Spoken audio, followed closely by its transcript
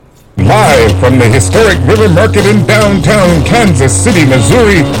From the historic River Market in downtown Kansas City,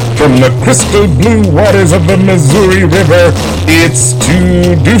 Missouri, from the crystal blue waters of the Missouri River, it's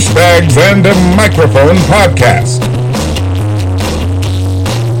Two Douchebags and a Microphone podcast.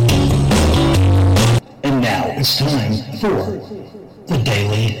 And now it's time for the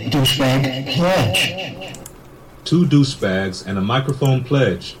Daily Douchebag Pledge. Two Douchebags and a Microphone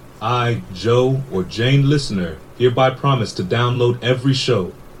Pledge. I, Joe, or Jane Listener, hereby promise to download every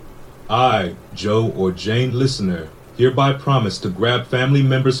show. I, Joe, or Jane Listener, hereby promise to grab family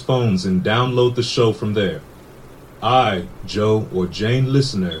members' phones and download the show from there. I, Joe, or Jane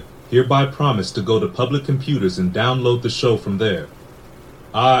Listener, hereby promise to go to public computers and download the show from there.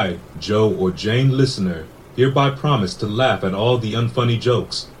 I, Joe, or Jane Listener, hereby promise to laugh at all the unfunny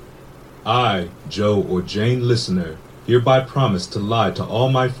jokes. I, Joe, or Jane Listener, hereby promise to lie to all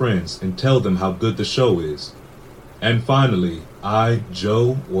my friends and tell them how good the show is. And finally, I,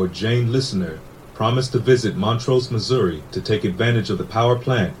 Joe, or Jane Listener, promise to visit Montrose, Missouri to take advantage of the power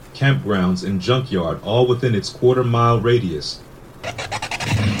plant, campgrounds, and junkyard all within its quarter-mile radius. Ho,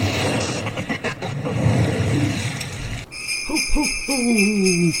 ho, ho!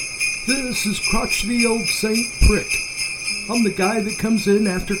 This is Crotch the Old Saint Prick. I'm the guy that comes in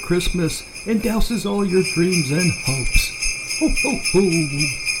after Christmas and douses all your dreams and hopes. Ho, ho, ho!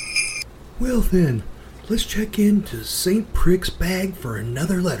 Well then, let's check into Saint Prick's bag for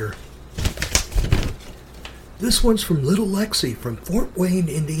another letter. This one's from Little Lexi from Fort Wayne,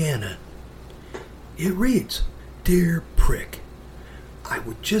 Indiana. It reads, Dear Prick, I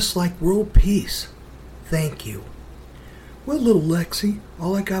would just like world peace. Thank you. Well, little Lexi,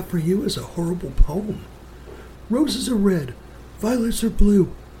 all I got for you is a horrible poem. Roses are red, violets are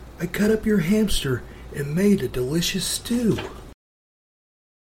blue. I cut up your hamster and made a delicious stew.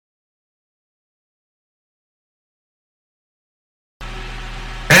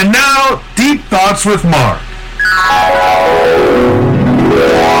 And now, Deep Thoughts with Mark.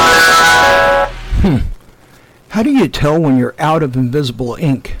 How do you tell when you're out of invisible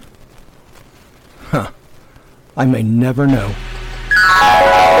ink? I may never know.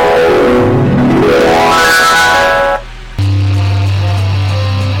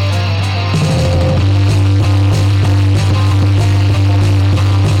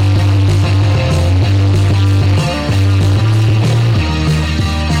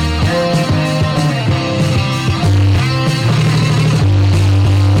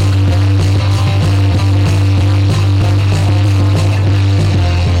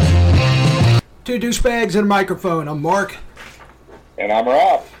 Two douchebags and a microphone. I'm Mark. And I'm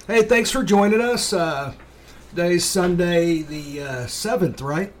Rob. Hey, thanks for joining us. Today's Sunday the 7th,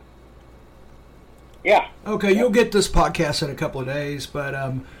 right? Yeah. Okay, you'll get this podcast in a couple of days,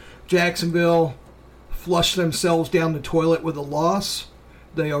 but Jacksonville flushed themselves down the toilet with a loss.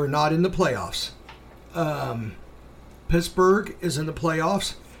 They are not in the playoffs. Pittsburgh is in the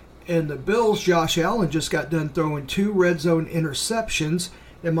playoffs, and the Bills, Josh Allen just got done throwing 2 red zone interceptions,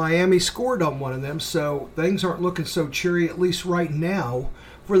 and Miami scored on one of them, so things aren't looking so cheery, at least right now,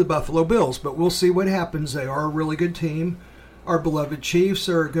 for the Buffalo Bills. But we'll see what happens. They are a really good team. Our beloved Chiefs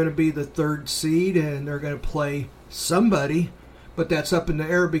are going to be the 3rd seed, and they're going to play somebody, but that's up in the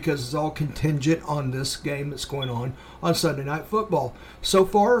air because it's all contingent on this game that's going on Sunday Night Football. So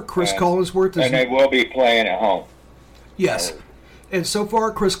far, Chris Collinsworth is... And they will be playing at home. Yes. And so far,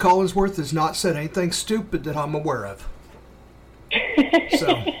 Chris Collinsworth has not said anything stupid that I'm aware of.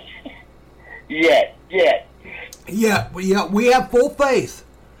 So, Yet. Yeah, we have full faith.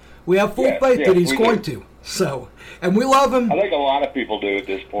 We have full faith that he's going to. So, and we love him. I think a lot of people do at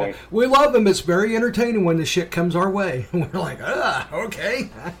this point. We love him. It's very entertaining when the shit comes our way. We're like, okay.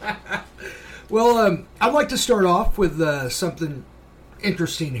 Well, I'd like to start off with something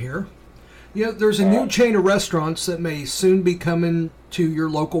interesting here. You know, there's a new chain of restaurants that may soon be coming to your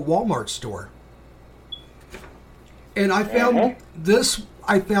local Walmart store. And I found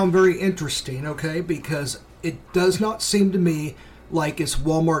I found very interesting, okay, because it does not seem to me like it's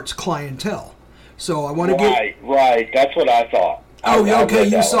Walmart's clientele. So I want to get... Right, that's what I thought. Okay,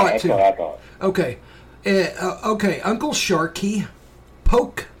 you saw it too. That's what I thought. Okay, Uncle Sharky,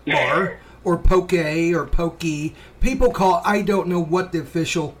 Poke Bar, or Poke or Pokey, people call, I don't know what the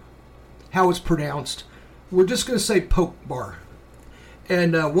official, how it's pronounced. We're just going to say Poke Bar.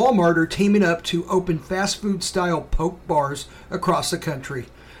 And Walmart are teaming up to open fast food style poke bars across the country,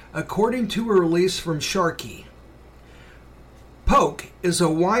 according to a release from Sharky. Poke is a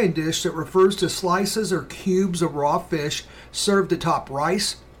Hawaiian dish that refers to slices or cubes of raw fish served atop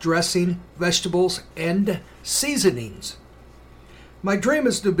rice, dressing, vegetables, and seasonings. My dream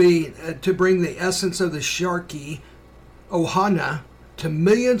is to bring the essence of the Sharky Ohana to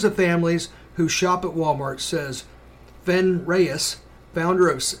millions of families who shop at Walmart, says Fen Reyes, founder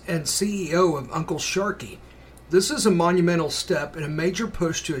and CEO of Uncle Sharky. This is a monumental step and a major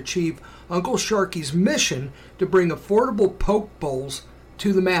push to achieve Uncle Sharky's mission to bring affordable poke bowls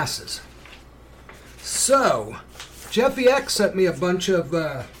to the masses. So, Jeffy X sent me a bunch of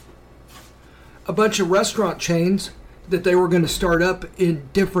restaurant chains that they were going to start up in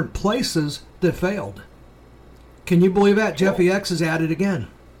different places that failed. Can you believe that? Cool. Jeffy X is at it again.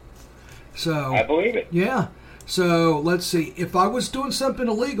 So I believe it. Yeah. So let's see. If I was doing something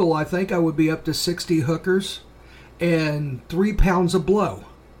illegal, I think I would be up to 60 hookers and 3 pounds of blow.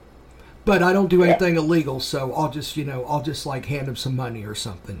 But I don't do anything illegal, so I'll just like hand him some money or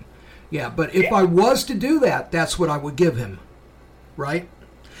something. Yeah, but if I was to do that, that's what I would give him. Right?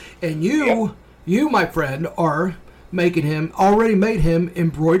 And you, my friend, are already made him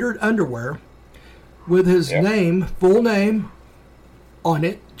embroidered underwear with his name, full name on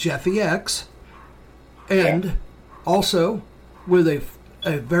it, Jeffy X, and also with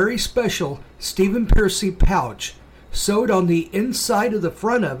a very special Stephen Piercy pouch sewed on the inside of the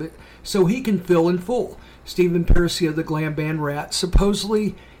front of it so he can fill in full. Stephen Piercy of the glam band Rat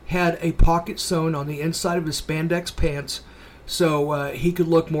supposedly had a pocket sewn on the inside of his spandex pants so he could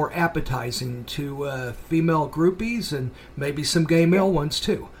look more appetizing to female groupies and maybe some gay male ones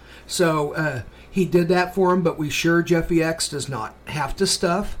too. So he did that for him, but we sure Jeffy X does not have to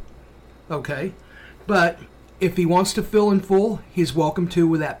stuff. Okay? But if he wants to fill in full, he's welcome to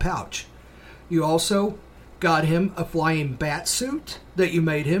with that pouch. You also got him a flying bat suit that you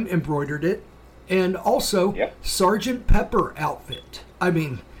made him, embroidered it, and also Sergeant Pepper outfit. I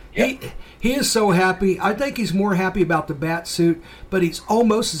mean, he is so happy. I think he's more happy about the bat suit, but he's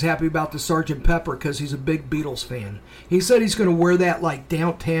almost as happy about the Sergeant Pepper because he's a big Beatles fan. He said he's going to wear that like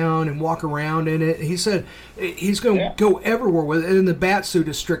downtown and walk around in it. He said he's going to go everywhere with it, and the bat suit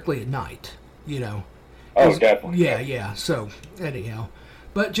is strictly at night, you know. Oh, definitely. Yeah. So, anyhow.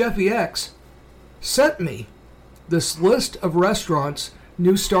 But Jeffy X sent me this list of restaurants,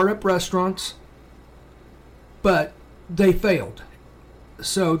 new startup restaurants, but they failed.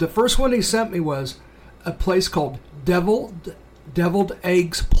 So the first one he sent me was a place called Deviled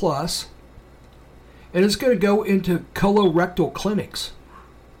Eggs Plus, and it's going to go into colorectal clinics.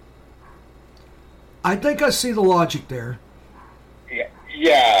 I think I see the logic there.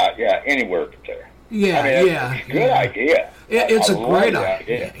 Yeah, anywhere but there. Yeah, It's a good idea. It's a great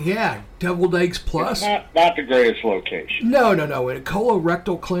idea. Yeah, Deviled Eggs Plus. It's not the greatest location. No. In a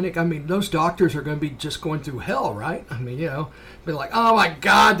colorectal clinic, I mean, those doctors are going to be just going through hell, right? I mean, be like, oh my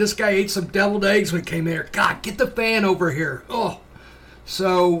God, this guy ate some deviled eggs when he came here. God, get the fan over here. Oh.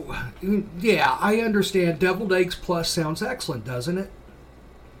 So, yeah, I understand. Deviled Eggs Plus sounds excellent, doesn't it?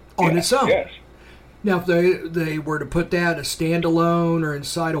 On its own. Yes. Now, if they were to put that a standalone or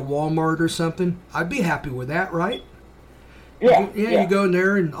inside a Walmart or something, I'd be happy with that, right? Yeah. You go in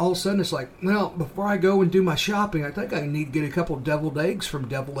there and all of a sudden it's like, well, before I go and do my shopping, I think I need to get a couple of deviled eggs from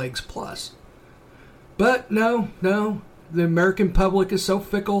Deviled Eggs Plus. But no, the American public is so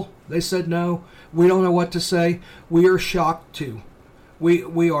fickle. They said no. We don't know what to say. We are shocked too.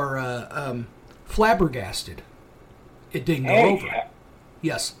 We are flabbergasted. It didn't go over.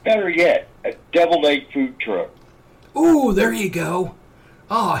 Yes. Better yet, a deviled egg food truck. Ooh, there you go.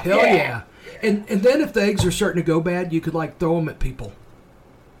 Oh, hell yeah. And then if the eggs are starting to go bad, you could like throw them at people.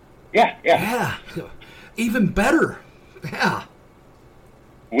 Yeah. Even better. Yeah.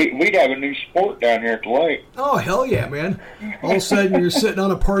 We'd have a new sport down here at the lake. Oh, hell yeah, man. All of a sudden you're sitting on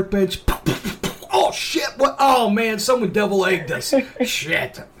a park bench. Oh, shit. What? Oh, man, someone devil egged us.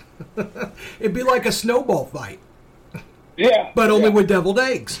 Shit. It'd be like a snowball fight. Yeah. But only with deviled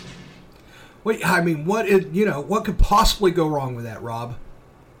eggs. Wait, I mean, what could possibly go wrong with that, Rob?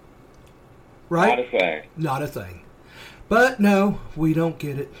 Right? Not a thing. But no, we don't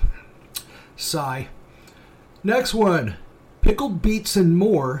get it. Sigh. Next one. Pickled Beets and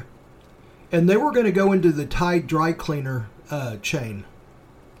More. And they were going to go into the Tide dry cleaner chain.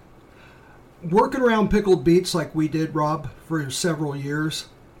 Working around pickled beets like we did, Rob, for several years.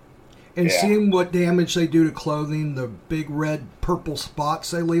 And seeing what damage they do to clothing, the big red, purple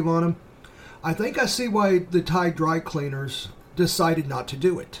spots they leave on them. I think I see why the Tide dry cleaners decided not to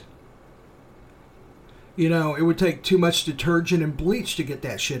do it. It would take too much detergent and bleach to get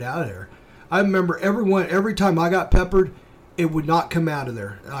that shit out of there. I remember every time I got peppered, it would not come out of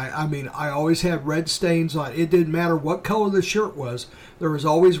there. I mean, I always had red stains on it. It didn't matter what color the shirt was. There was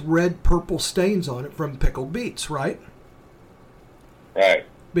always red, purple stains on it from pickled beets, right? Right.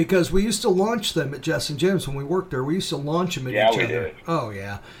 Because we used to launch them at Jess and Jim's when we worked there. We used to launch them at each other. We did. Oh,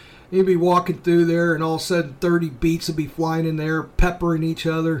 yeah. You'd be walking through there, and all of a sudden 30 beats would be flying in there, peppering each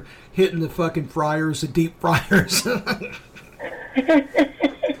other, hitting the fucking fryers, the deep fryers.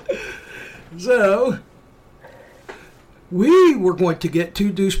 So, we were going to get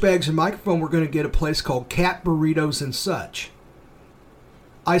 2 douchebags and microphone. We're going to get a place called Cat Burritos and Such.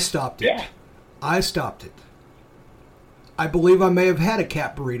 I stopped it. Yeah. I stopped it. I believe I may have had a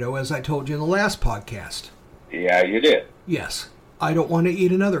cat burrito, as I told you in the last podcast. Yeah, you did. Yes. I don't want to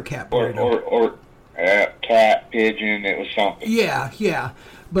eat another cat burrito. Or cat, pigeon, it was something. Yeah.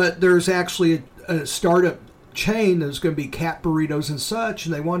 But there's actually a startup chain that's going to be Cat Burritos and Such,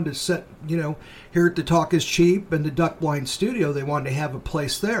 and they wanted to set, here at the Talk is Cheap and the Duck Blind Studio, they wanted to have a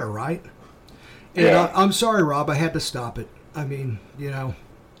place there, right? And Yeah. I'm sorry, Rob, I had to stop it. I mean,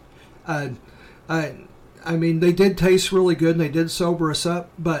 I mean, they did taste really good and they did sober us up,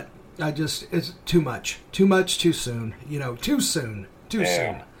 but it's too much. Too much too soon. Too soon.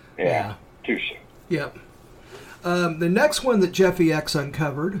 Yeah. Too soon. Yep. The next one that Jeffy X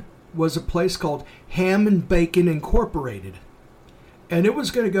uncovered was a place called Ham and Bacon Incorporated. And it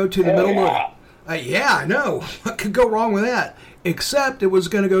was going to go to the middle of... yeah, I know. What could go wrong with that? Except it was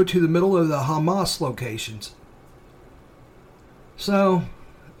going to go to the middle of the Hamas locations. So,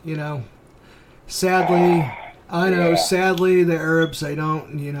 sadly... sadly, the Arabs, they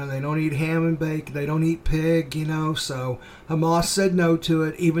don't eat ham and bacon, they don't eat pig, so Hamas said no to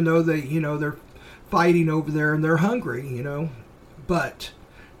it, even though they're fighting over there and they're hungry, but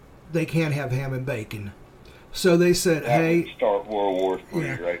they can't have ham and bacon. So they said, hey... Start World War III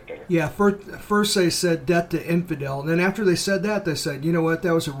right there. Yeah, first they said death to infidel, and then after they said that, they said, you know what,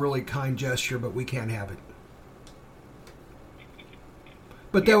 that was a really kind gesture, but we can't have it.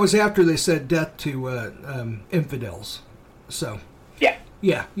 But that was after they said death to infidels. So.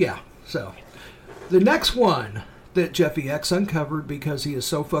 Yeah. So, the next one that Jeffy X uncovered, because he is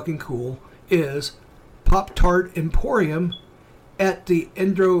so fucking cool, is Pop-Tart Emporium at the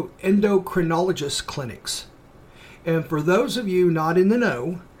endocrinologist clinics. And for those of you not in the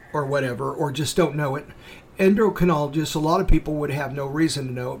know, or whatever, or just don't know it, endocrinologists, a lot of people would have no reason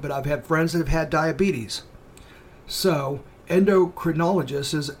to know it, but I've had friends that have had diabetes. So...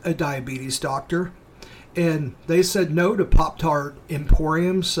 endocrinologist is a diabetes doctor, and they said no to Pop-Tart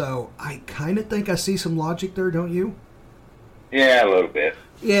Emporium, so I kind of think I see some logic there, don't you? Yeah, a little bit.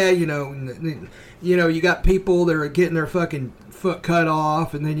 Yeah, you got people that are getting their fucking foot cut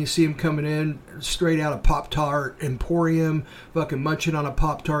off, and then you see them coming in straight out of Pop-Tart Emporium, fucking munching on a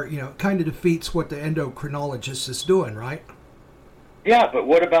Pop-Tart, kind of defeats what the endocrinologist is doing, right? Yeah, but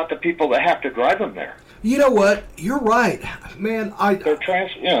what about the people that have to drive them there? You know what? You're right, man. They're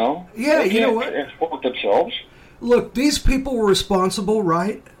Yeah, they you know can't what? transport themselves. Look, these people were responsible,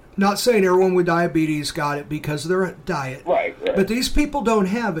 right? Not saying everyone with diabetes got it because of their diet. Right. But these people don't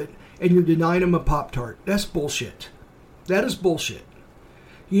have it, and you're denying them a Pop-Tart. That's bullshit. That is bullshit.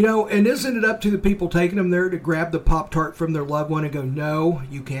 And isn't it up to the people taking them there to grab the Pop-Tart from their loved one and go, no,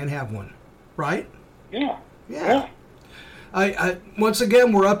 you can't have one. Right? Yeah. I once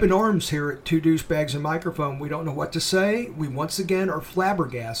again, we're up in arms here at Two Douchebags and Microphone. We don't know what to say. We once again are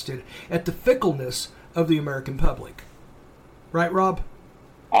flabbergasted at the fickleness of the American public. Right, Rob?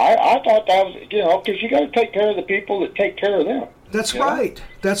 I thought that was, because you got to take care of the people that take care of them. That's right.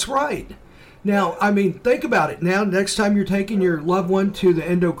 That's right. Now, I mean, think about it. Now, next time you're taking your loved one to the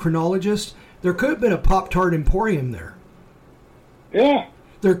endocrinologist, there could have been a Pop-Tart Emporium there. Yeah.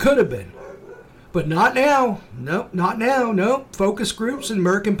 There could have been. But not now. Nope, not now. Nope. Focus groups and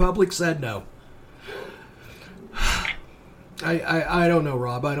American public said no. I don't know,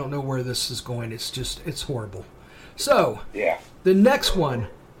 Rob. I don't know where this is going. It's horrible. So, yeah. The next one,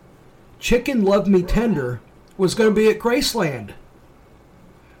 Chicken Love Me Tender, was going to be at Graceland.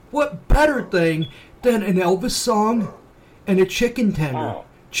 What better thing than an Elvis song and a chicken tender? Oh.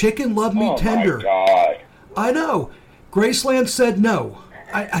 Chicken Love Me Tender. Oh, my God. I know. Graceland said no.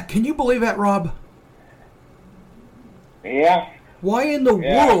 Can you believe that, Rob? Yeah. Why in the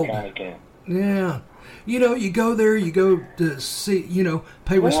world? I kinda can. Yeah. You go there, you go to see,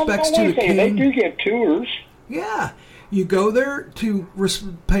 pay respects to the king. They do get tours. Yeah. You go there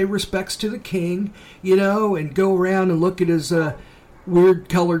to pay respects to the king, and go around and look at his weird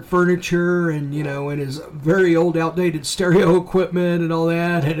colored furniture and, and his very old outdated stereo equipment and all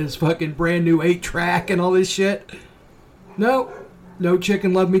that, and his fucking brand new 8-track and all this shit. No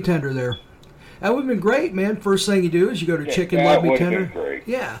Chicken Love Me Tender there. That would have been great, man. First thing you do is you go to Chicken Love Me Tender. Great.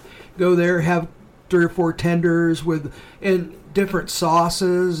 Yeah. Go there, have 3 or 4 tenders and different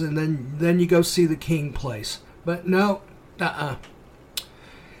sauces, and then you go see the king place. But no,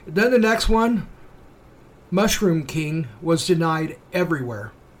 Then the next one, Mushroom King, was denied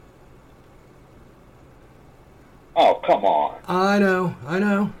everywhere. Oh, come on. I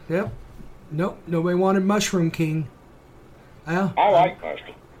know. Yep. Nope, nobody wanted Mushroom King. Well, I like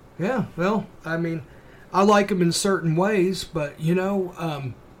mustard. yeah, well, I mean, I like him in certain ways, but,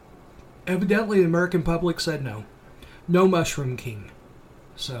 evidently the American public said no. No Mushroom King.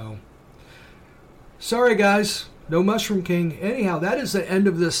 So, sorry guys, no Mushroom King. Anyhow, that is the end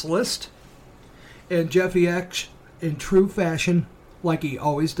of this list. And Jeffy X, in true fashion, like he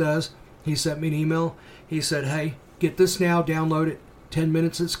always does, he sent me an email. He said, hey, get this now, download it. 10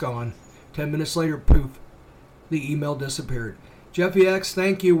 minutes, it's gone. 10 minutes later, poof, the email disappeared. Jeffy X,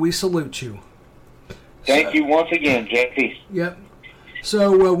 thank you. We salute you. Thank you once again, Jeffy. Yep.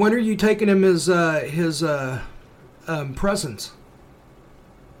 So when are you taking him his presents?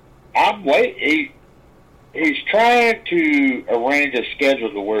 I'm wait. He's trying to arrange a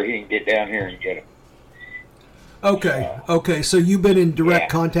schedule to where he can get down here and get them. Okay. So you've been in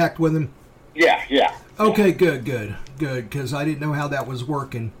direct contact with him? Yeah. Okay, good. Because I didn't know how that was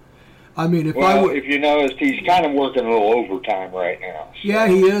working. I mean, if you noticed, he's kind of working a little overtime right now. So yeah,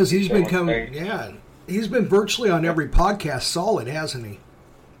 he is. He's been coming. Yeah, he's been virtually on every podcast solid, hasn't he?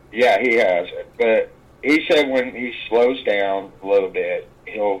 Yeah, he has. But he said when he slows down a little bit,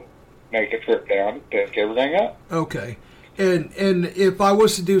 he'll make a trip down and pick everything up. Okay. And if I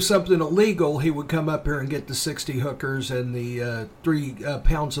was to do something illegal, he would come up here and get the 60 hookers and the 3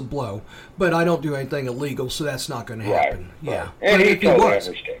 pounds of blow. But I don't do anything illegal, so that's not going to happen. Right. Yeah. And but he if he totally was,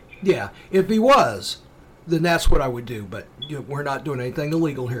 understands. yeah, if he was, then that's what I would do. But we're not doing anything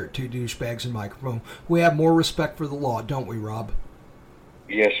illegal here at Two Douchebags and Microphone. We have more respect for the law, don't we, Rob?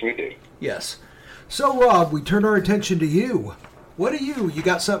 Yes, we do. Yes. So, Rob, we turn our attention to you. What are you? You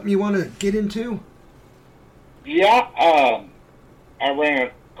got something you want to get into? Yeah, I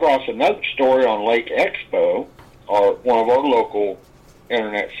ran across another story on Lake Expo, or one of our local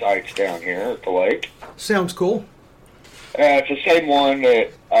internet sites down here at the lake. Sounds cool. It's the same one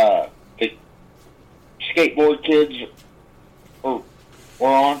that the skateboard kids were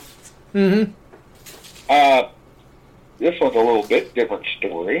on. Mm-hmm. This one's a little bit different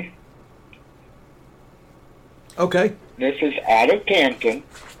story. Okay. This is out of Campton,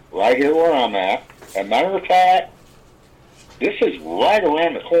 right here where I'm at. As a matter of fact, this is right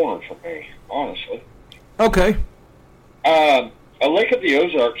around the corner from me, honestly. Okay. A Lake of the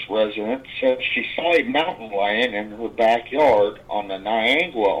Ozarks resident said she saw a mountain lion in her backyard on the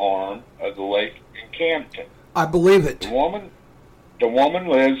Niangua arm of the lake in Campton. I believe it. The woman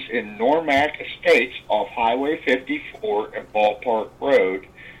lives in Normac Estates off Highway 54 and Ballpark Road,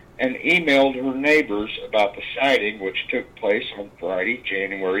 and emailed her neighbors about the sighting, which took place on Friday,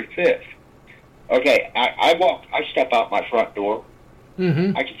 January 5th. Okay, I step out my front door.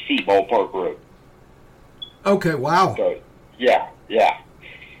 Mm-hmm. I can see Ballpark Road. Okay, wow. So, yeah.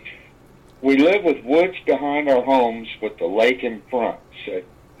 We live with woods behind our homes with the lake in front, said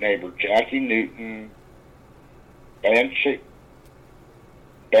neighbor Jackie Newton Banchik.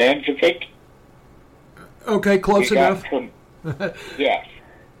 Okay, close enough. Yeah.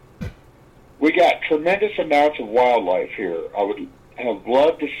 We got tremendous amounts of wildlife here. I would have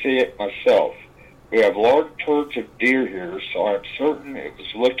loved to see it myself. We have large herds of deer here, so I'm certain it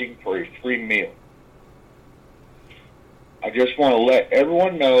was looking for a free meal. I just want to let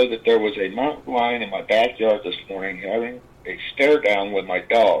everyone know that there was a mountain lion in my backyard this morning having a stare down with my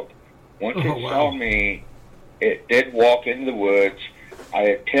dog. Once it saw me, it did walk into the woods. I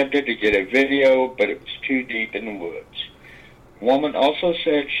attempted to get a video, but it was too deep in the woods. The woman also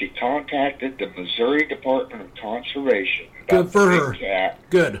said she contacted the Missouri Department of Conservation. Good for her.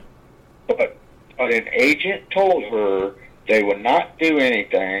 Good. But an agent told her they would not do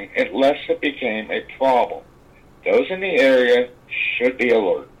anything unless it became a problem. Those in the area should be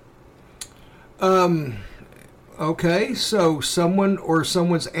alert. Okay, so someone or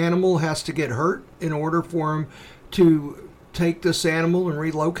someone's animal has to get hurt in order for them to take this animal and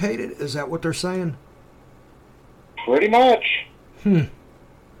relocate it? Is that what they're saying? Pretty much.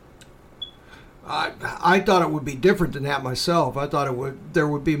 I thought it would be different than that myself. I thought there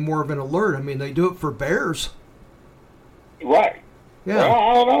would be more of an alert. I mean, they do it for bears. Right. Yeah. Well,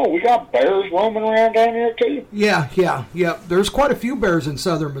 I don't know. We got bears roaming around down here, too. Yeah. There's quite a few bears in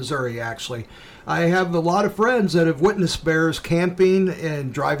southern Missouri, actually. I have a lot of friends that have witnessed bears camping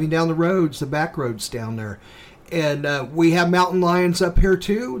and driving down the roads, the back roads down there. And we have mountain lions up here,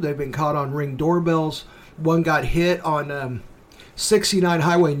 too. They've been caught on Ring doorbells. One got hit on 69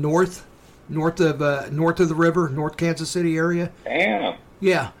 Highway north of the river, North Kansas City area. Damn.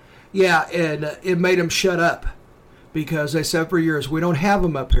 Yeah, and it made them shut up because they said for years, we don't have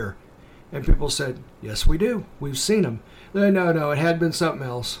them up here. And people said, yes, we do. We've seen them. No, it had been something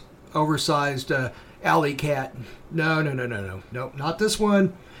else. Oversized alley cat. No, not this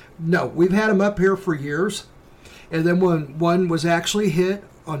one. No, we've had them up here for years. And then when one was actually hit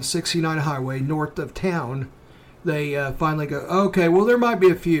on 69 Highway north of town, they finally go, okay, well, there might be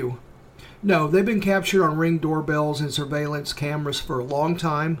a few. No, they've been captured on Ring doorbells and surveillance cameras for a long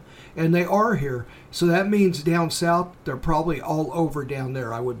time, and they are here. So that means down south, they're probably all over down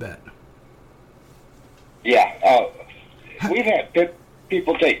there, I would bet. Yeah, we've had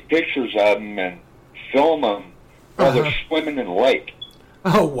people take pictures of them and film them while they're swimming in the lake.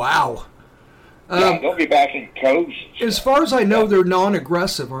 Oh, wow. Yeah, they'll be back in coves. As far as I know, they're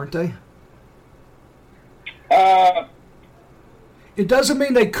non-aggressive, aren't they? It doesn't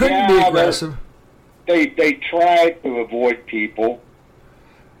mean they couldn't be aggressive. They try to avoid people.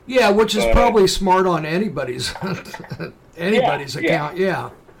 Yeah, which is probably smart on anybody's account. Yeah.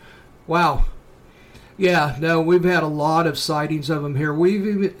 Wow. Yeah, no, we've had a lot of sightings of them here.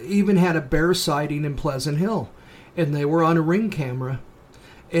 We've even had a bear sighting in Pleasant Hill, and they were on a Ring camera.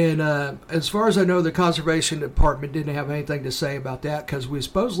 And as far as I know, the Conservation Department didn't have anything to say about that because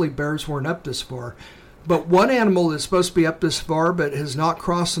supposedly bears weren't up this far. But one animal that's supposed to be up this far but has not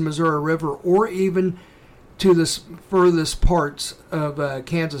crossed the Missouri River or even to the furthest parts of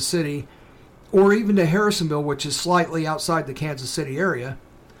Kansas City or even to Harrisonville, which is slightly outside the Kansas City area,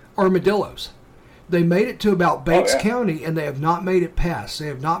 armadillos. They made it to about Bates County, and they have not made it past. They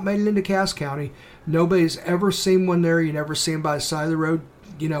have not made it into Cass County. Nobody's ever seen one there. You never see them by the side of the road,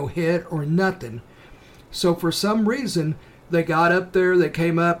 hit or nothing. So for some reason, they got up there. They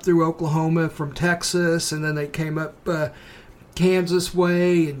came up through Oklahoma from Texas, and then they came up Kansas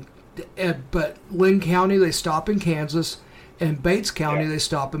way. But Lynn County, they stop in Kansas, and Bates County, they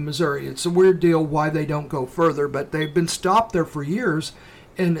stop in Missouri. It's a weird deal why they don't go further, but they've been stopped there for years,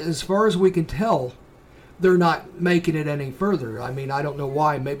 and as far as we can tell, they're not making it any further. I mean, I don't know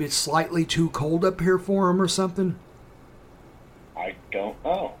why. Maybe it's slightly too cold up here for them or something. I don't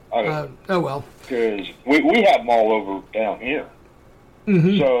know. Oh, well. Because we have them all over down here.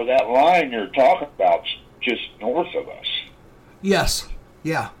 Mm-hmm. So that line you're talking about is just north of us. Yes.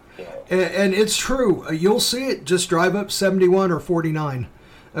 Yeah. And it's true. You'll see it. Just drive up 71 or 49,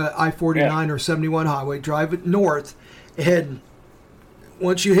 I-49 or 71 highway. Drive it north, and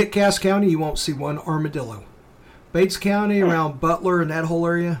once you hit Cass County, you won't see one armadillo. Bates County, around Butler and that whole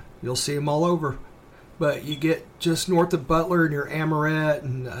area, you'll see them all over. But you get just north of Butler and your Amoret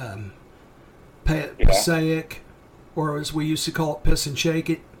and Passaic, or as we used to call it, Piss and Shake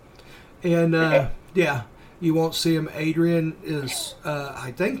It. And, you won't see them. Adrian is,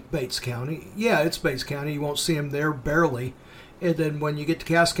 I think, Bates County. Yeah, it's Bates County. You won't see them there, barely. And then when you get to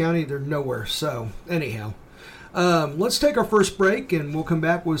Cass County, they're nowhere. So, anyhow. Let's take our first break, and we'll come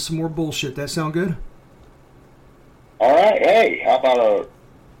back with some more bullshit. That sound good? All right. Hey, how about a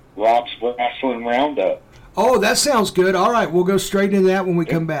Rob's Wrestling Roundup? Oh, that sounds good. All right, we'll go straight into that when we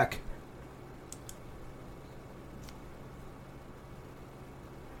come back.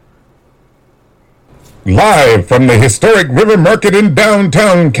 Live from the historic River Market in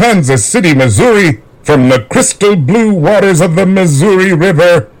downtown Kansas City, Missouri, from the crystal blue waters of the Missouri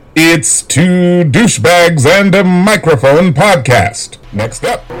River, it's Two Douchebags and a Microphone podcast. Next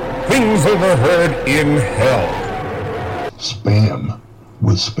up, Things Overheard in Hell. Spam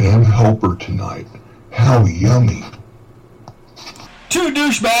with Spam Helper tonight. How yummy. Two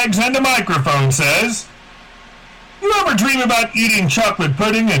Douchebags and a Microphone says, you ever dream about eating chocolate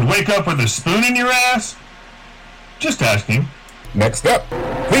pudding and wake up with a spoon in your ass? Just asking. Next up,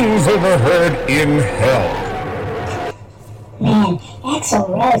 Things Overheard in Hell. Man, Axl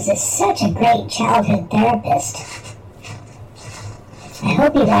Rose is such a great childhood therapist. I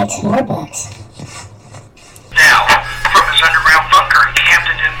hope he writes more books. Now, from his underground bunker in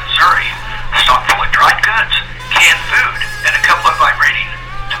Camden, Missouri, stocked full of dried goods, canned food, and a couple of vibrating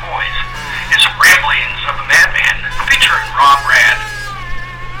toys, is Ramblings of a Madman, featuring Rob Rad.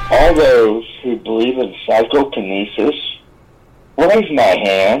 All those who believe in psychokinesis, raise my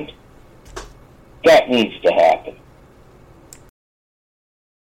hand. That needs to happen.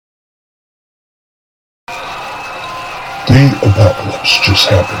 The apocalypse just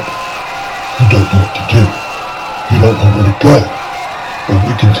happened. You don't know what to do. You don't know where to go. But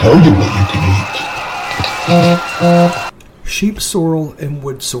we can tell you what you can eat. Sheep sorrel and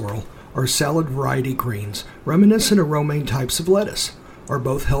wood sorrel are salad variety greens, reminiscent of romaine types of lettuce, are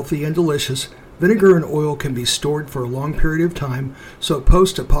both healthy and delicious. Vinegar and oil can be stored for a long period of time, so a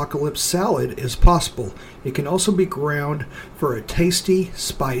post-apocalypse salad is possible. It can also be ground for a tasty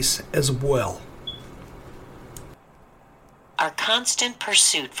spice as well. Our constant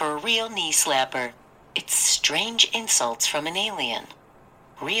pursuit for a real knee slapper. It's strange insults from an alien.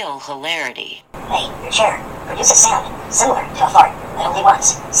 real hilarity. Hey, your chair, produce a sound similar to a fart, but only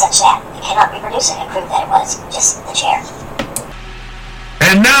once, such that you cannot reproduce it and prove that it was just the chair.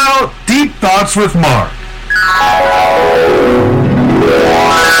 And now, Deep Thoughts with Mark.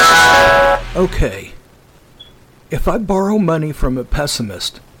 Okay. If I borrow money from a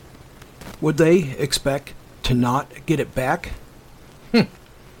pessimist, would they expect to not get it back?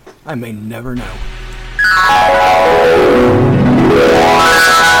 I may never know.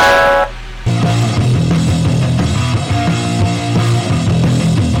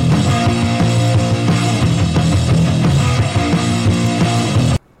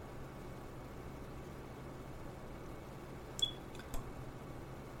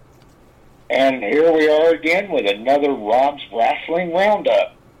 And here we are again with another Rob's Wrestling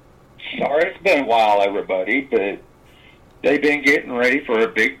Roundup. Sorry it's been a while, everybody, but they've been getting ready for a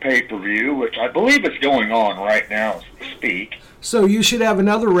big pay-per-view, which I believe is going on right now as we speak. So you should have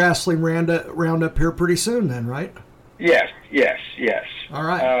another wrestling roundup here pretty soon then, right? Yes. All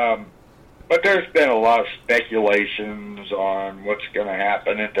right. But there's been a lot of speculations on what's going to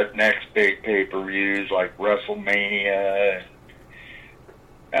happen at the next big pay-per-views like WrestleMania.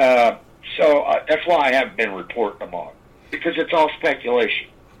 So that's why I haven't been reporting them on, because it's all speculation.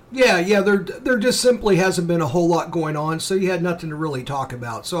 Yeah, there just simply hasn't been a whole lot going on, so you had nothing to really talk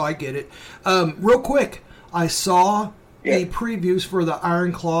about, so I get it. Real quick, I saw the previews for the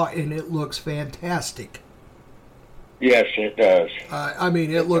Iron Claw, and it looks fantastic. Yes, it does. I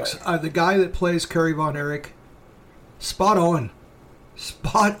mean, it looks... the guy that plays Kerry Von Erich, spot on.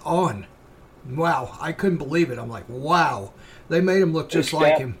 Spot on. Wow, I couldn't believe it. I'm like, wow. They made him look just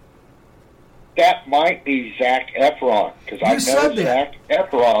like him. That might be Zac Efron, because I know Zac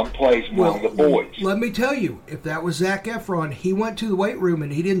Efron plays one of the boys. Let me tell you, if that was Zac Efron, he went to the weight room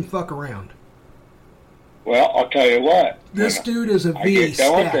and he didn't fuck around. Well, I'll tell you what. This dude is a V. I get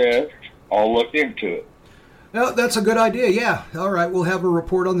done with this, I'll look into it. No, that's a good idea, yeah. All right, we'll have a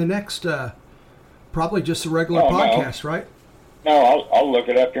report on the next, probably just a regular podcast, right? No, I'll look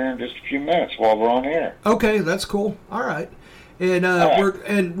it up here in just a few minutes while we're on air. Okay, that's cool. All right.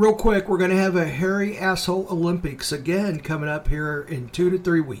 And real quick, we're going to have a Hairy Asshole Olympics again coming up here in 2 to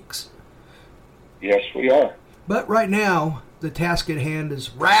 3 weeks. Yes, we are. But right now, the task at hand is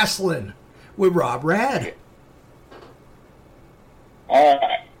wrestling with Rob Rad. All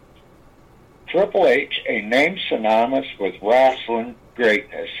right. Triple H, a name synonymous with wrestling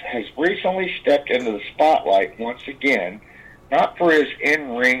greatness, has recently stepped into the spotlight once again, not for his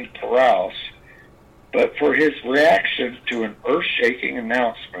in-ring prowess, but for his reaction to an earth-shaking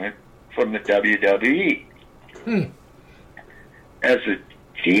announcement from the WWE. As the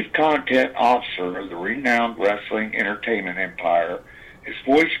chief content officer of the renowned wrestling entertainment empire, his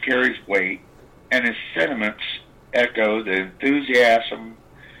voice carries weight, and his sentiments echo the enthusiasm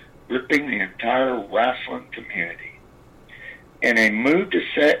gripping the entire wrestling community. In a move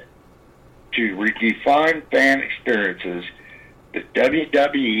to redefine fan experiences, the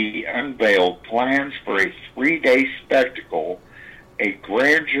WWE unveiled plans for a 3-day spectacle, a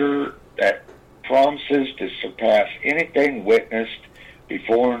grandeur that promises to surpass anything witnessed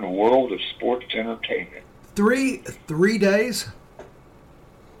before in the world of sports entertainment. 3 days?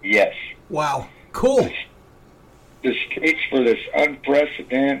 Yes. Wow. Cool. The stage for this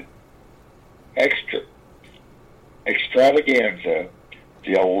unprecedented extravaganza,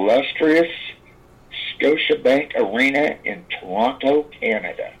 the illustrious Scotiabank Arena in Toronto,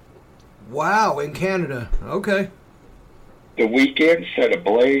 Canada. Wow, in Canada. Okay. The weekend, set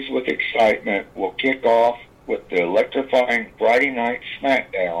ablaze with excitement, will kick off with the electrifying Friday Night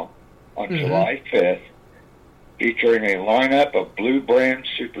SmackDown on July 5th, featuring a lineup of Blue Brand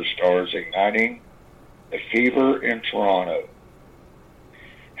superstars igniting the fever in Toronto.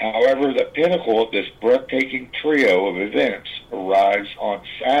 However, the pinnacle of this breathtaking trio of events arrives on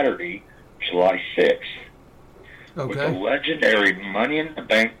Saturday, July 6th, with the legendary Money in the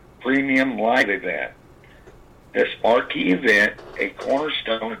Bank Premium Live event. This marquee event, a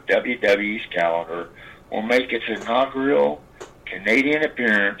cornerstone of WWE's calendar, will make its inaugural Canadian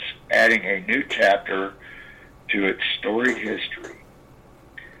appearance, adding a new chapter to its storied history.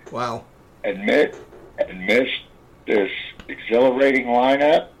 Wow. Amidst this exhilarating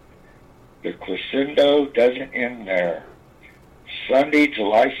lineup, the crescendo doesn't end there. Sunday,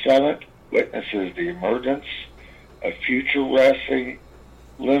 July 7th, witnesses the emergence of future wrestling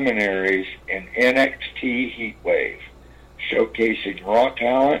luminaries in NXT Heatwave, showcasing raw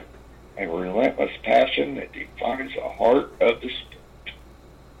talent and relentless passion that defines the heart of the sport.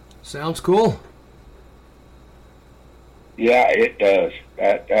 Sounds cool. Yeah, it does.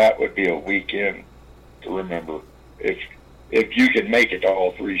 That would be a weekend to remember. If if you could make it to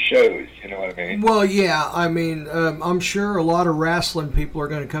all three shows. You know what I mean? Well, yeah. I mean, I'm sure a lot of wrestling people are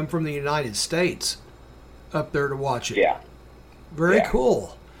going to come from the United States up there to watch it. Yeah. Very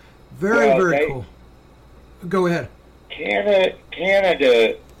cool. Very cool. Go ahead.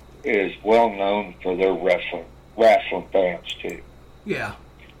 Canada is well known for their wrestling fans too. Yeah.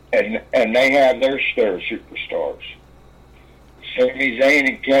 And they have their superstars. Sami Zayn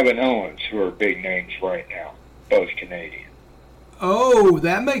and Kevin Owens, who are big names right now, both Canadian. Oh,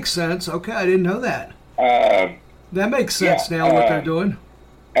 that makes sense. Okay, I didn't know that. That makes sense now what they're doing.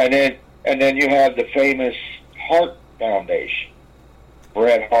 And then you have the famous Hart Foundation,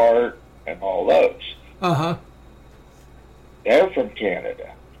 Bret Hart, and all those. Uh-huh. They're from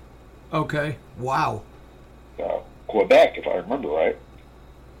Canada. Okay. Wow. So, Quebec, if I remember right.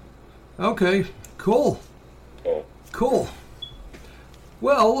 Okay. Cool. So, cool.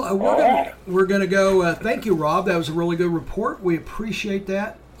 Well, we're going to go. Thank you, Rob. That was a really good report. We appreciate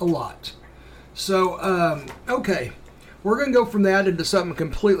that a lot. So, okay. We're going to go from that into something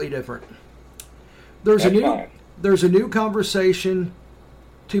completely different. There's a new conversation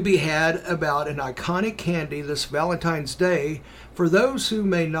to be had about an iconic candy this Valentine's Day for those who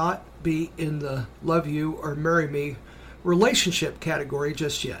may not be in the love you or marry me relationship category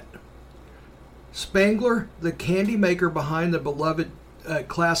just yet. Spangler, the candy maker behind the beloved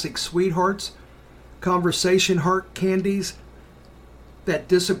classic Sweethearts, Conversation Heart candies that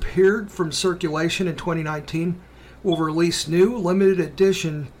disappeared from circulation in 2019, will release new limited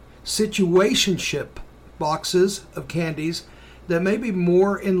edition situationship boxes of candies that may be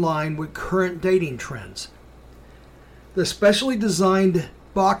more in line with current dating trends. The specially designed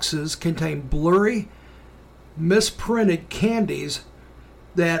boxes contain blurry, misprinted candies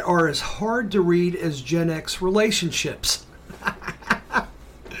that are as hard to read as Gen X relationships.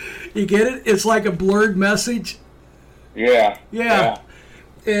 You get it? It's like a blurred message. Yeah.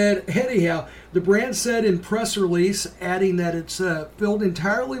 And anyhow, the brand said in press release, adding that it's filled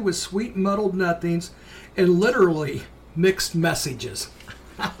entirely with sweet muddled nothings and literally mixed messages.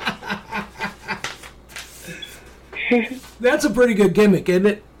 That's a pretty good gimmick, isn't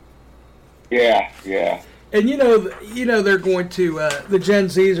it? Yeah. And you know they're going to the Gen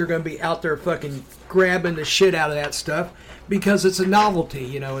Zs are going to be out there fucking grabbing the shit out of that stuff because it's a novelty.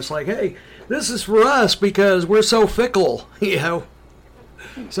 You know, it's like, hey, this is for us because we're so fickle. You know.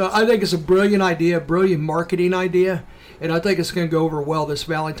 So I think it's a brilliant idea, brilliant marketing idea, and I think it's going to go over well this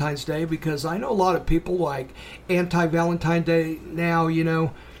Valentine's Day because I know a lot of people like anti-Valentine Day now. You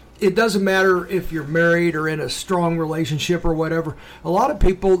know, it doesn't matter if you're married or in a strong relationship or whatever. A lot of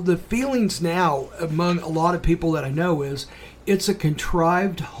people, the feelings now among a lot of people that I know is it's a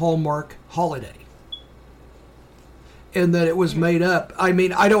contrived Hallmark holiday. And that it was made up. I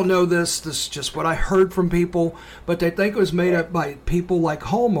mean, I don't know this. This is just what I heard from people. But they think it was made up by people like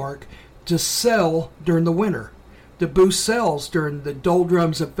Hallmark to sell during the winter. To boost sales during the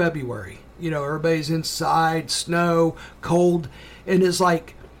doldrums of February. You know, everybody's inside, snow, cold. And it's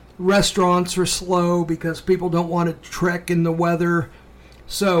like restaurants are slow because people don't want to trek in the weather.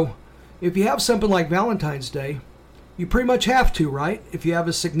 So, if you have something like Valentine's Day, you pretty much have to, right? If you have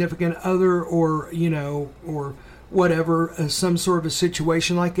a significant other or, you know, or whatever, some sort of a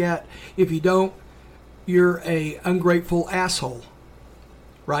situation like that. If you don't, you're a ungrateful asshole,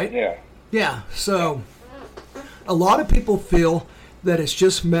 right? Yeah. So a lot of people feel that it's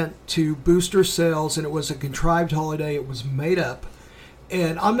just meant to boost their sales and it was a contrived holiday. It was made up.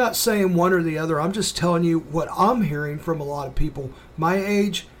 And I'm not saying one or the other. I'm just telling you what I'm hearing from a lot of people my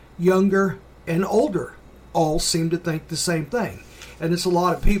age, younger, and older all seem to think the same thing. And it's a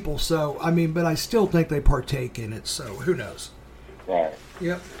lot of people, so, I mean, but I still think they partake in it, so who knows? Right.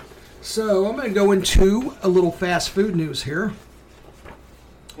 Yep. So I'm going to go into a little fast food news here.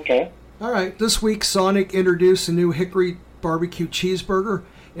 Okay. All right. This week, Sonic introduced a new hickory barbecue cheeseburger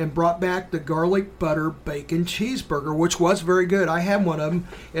and brought back the garlic butter bacon cheeseburger, which was very good. I had one of them,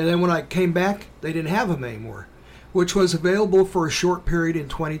 and then when I came back, they didn't have them anymore, which was available for a short period in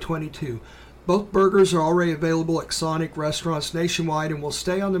 2022. Both burgers are already available at Sonic restaurants nationwide and will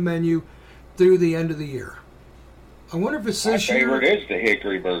stay on the menu through the end of the year. I wonder if it's this year. My favorite is the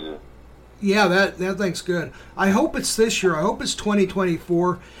hickory burger. Yeah, that thing's good. I hope it's this year. I hope it's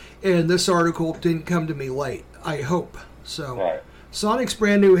 2024, and this article didn't come to me late. I hope. So, right. Sonic's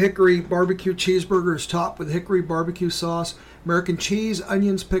brand new hickory barbecue cheeseburger is topped with hickory barbecue sauce, American cheese,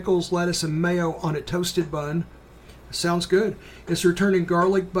 onions, pickles, lettuce, and mayo on a toasted bun. Sounds good. Its returning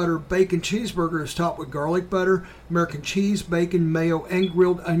garlic butter bacon cheeseburger is topped with garlic butter, American cheese, bacon, mayo, and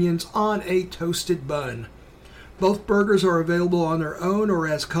grilled onions on a toasted bun. Both burgers are available on their own or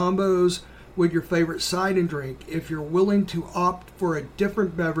as combos with your favorite side and drink. If you're willing to opt for a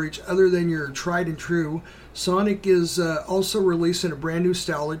different beverage other than your tried and true, Sonic is also releasing a brand new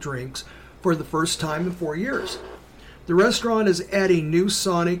style of drinks for the first time in 4 years. The restaurant is adding new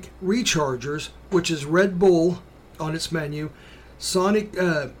Sonic Rechargers, which is Red Bull on its menu. Sonic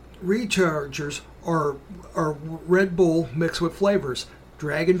Rechargers are Red Bull mixed with flavors: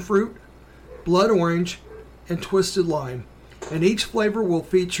 dragon fruit, blood orange, and twisted lime. And each flavor will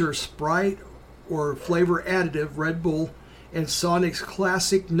feature Sprite or flavor additive, Red Bull, and Sonic's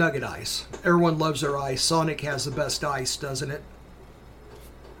classic nugget ice. Everyone loves their ice. Sonic has the best ice, doesn't it?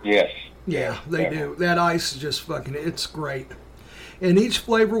 Yes. Yeah, they do. That ice is just fucking, it's great. And each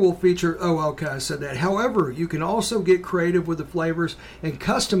flavor will feature, I said that. However, you can also get creative with the flavors and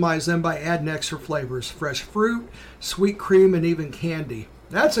customize them by adding extra flavors: fresh fruit, sweet cream, and even candy.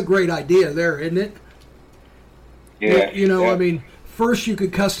 That's a great idea there, isn't it? Yeah. I mean, first you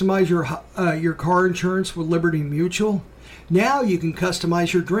could customize your car insurance with Liberty Mutual. Now you can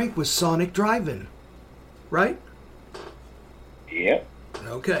customize your drink with Sonic Drive-In. Right? Yep.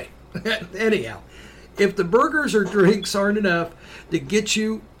 Okay. Anyhow, if the burgers or drinks aren't enough to get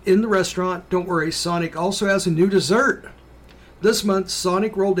you in the restaurant, don't worry. Sonic also has a new dessert. This month,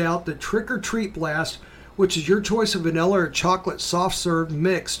 Sonic rolled out the Trick or Treat Blast, which is your choice of vanilla or chocolate soft serve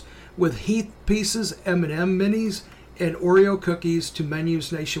mixed with Heath Pieces, M&M Minis, and Oreo cookies to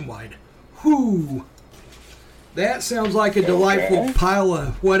menus nationwide. Whoo! That sounds like a delightful pile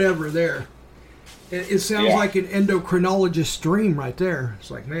of whatever there. It sounds like an endocrinologist's dream right there.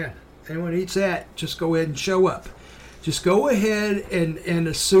 It's like, man, anyone eats that, just go ahead and show up. Just go ahead and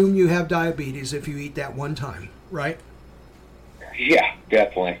assume you have diabetes if you eat that one time, right? Yeah,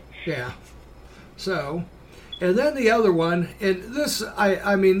 definitely. Yeah. So, and then the other one, and this,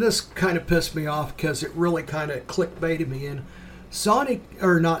 I mean, this kind of pissed me off because it really kind of clickbaited me in.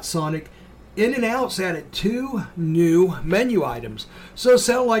 In-N-Out's added 2 new menu items. So it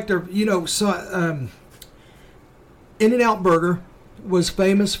sounded like they're, In-N-Out Burger was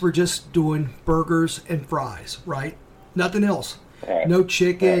famous for just doing burgers and fries, right? Nothing else. Right. No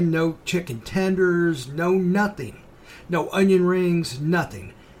chicken, no chicken tenders, no nothing. No onion rings,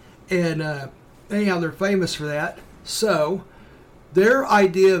 nothing. And anyhow, they're famous for that. So their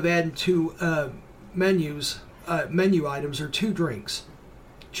idea of adding 2 menu items are 2 drinks: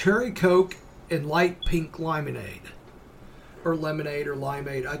 cherry Coke and light pink lemonade. Or lemonade or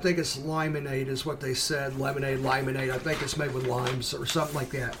limeade. I think it's limonade is what they said. Lemonade. I think it's made with limes or something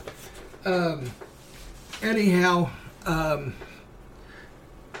like that. Anyhow,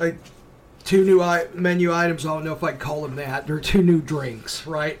 like 2 new menu items. I don't know if I'd call them that. They're 2 new drinks,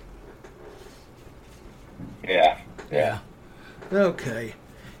 right? Yeah. Okay.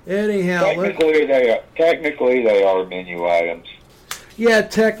 Anyhow, technically they are menu items. Yeah,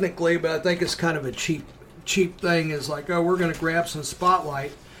 technically, but I think it's kind of a cheap thing. Is like, oh, we're going to grab some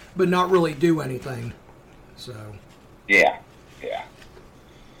spotlight, but not really do anything. So. Yeah.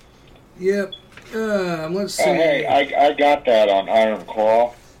 Yep. Let's see. Hey, I got that on Iron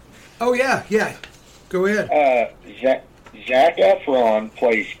Claw. Oh yeah. Go ahead. Zac Efron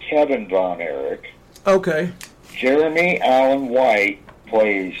plays Kevin Von Erich. Okay. Jeremy Allen White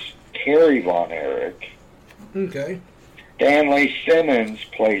plays Terry Von Erich. Okay. Stanley Simmons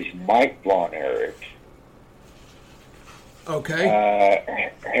plays Mike Von Erich.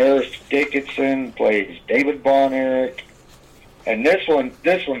 Okay. Harris Dickinson plays David Von Erich. And this one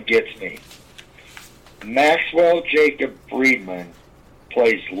gets me. Maxwell Jacob Friedman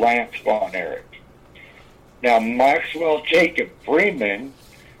plays Lance Von Erich. Now, Maxwell Jacob Friedman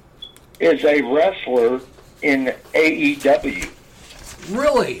is a wrestler in AEW.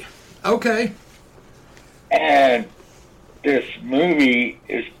 Really? Okay. And this movie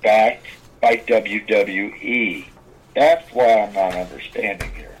is backed by WWE. That's why I'm not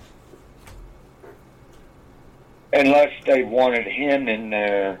understanding here. Unless they wanted him in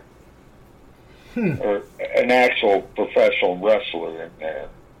there, or an actual professional wrestler in there,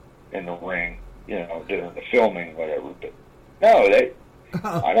 in the ring, doing the filming, whatever. But no,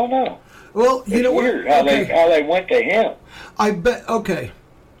 I don't know. Well, you know what? Weird how they went to him. I bet. Okay.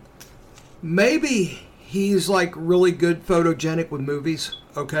 Maybe he's like really good photogenic with movies.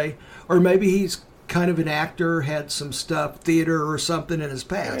 Okay, or maybe he's kind of an actor, had some stuff, theater or something in his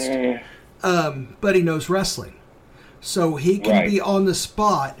past. But he knows wrestling, so he can be on the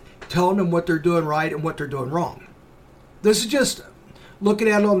spot telling them what they're doing right and what they're doing wrong. This is just looking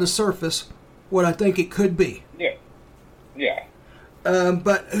at it on the surface, what I think it could be. Yeah.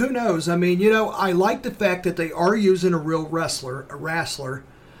 But who knows? I mean, I like the fact that they are using a real wrestler.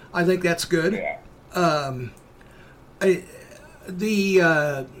 I think that's good. Yeah.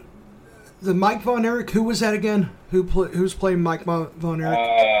 the Mike Von Erich, who was that again? Who's playing Mike Von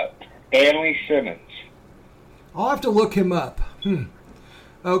Erich? Stanley Simmons. I'll have to look him up.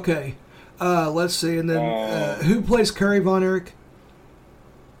 Okay. Let's see. And then who plays Kerry Von Erich?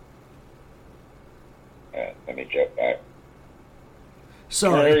 Let me check back.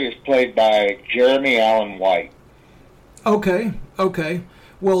 Sorry. Kerry is played by Jeremy Allen White. Okay.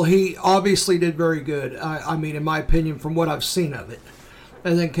 Well, he obviously did very good. I mean, in my opinion, from what I've seen of it.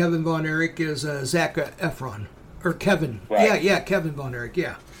 And then Kevin Von Erich is Zac Efron. Or Kevin. Right. Yeah, Kevin Von Erich,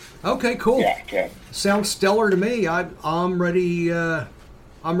 yeah. Okay, cool. Yeah, Kevin. Sounds stellar to me. I'm ready. I'm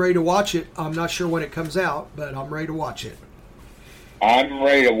ready to watch it. I'm not sure when it comes out, but I'm ready to watch it. I'm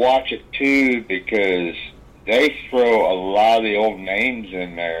ready to watch it too because they throw a lot of the old names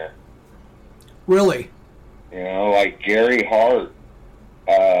in there. Really? You know, like Gary Hart,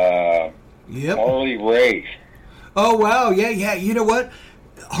 Harley Race. Oh wow, yeah. You know what?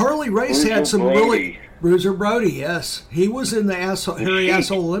 Harley Race had some really. Bruiser Brody, yes. He was in the Hairy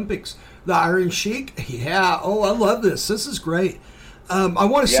Asshole Olympics. The Iron Sheik, yeah. Oh, I love this. This is great. I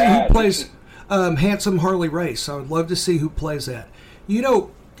want to see who plays Handsome Harley Race. I would love to see who plays that. You know...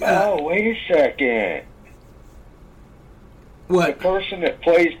 wait a second. What? The person that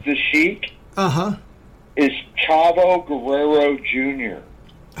plays the Sheik is Chavo Guerrero Jr.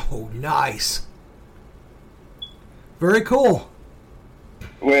 Oh, nice. Very cool.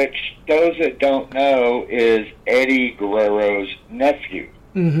 Which, those that don't know, is Eddie Guerrero's nephew.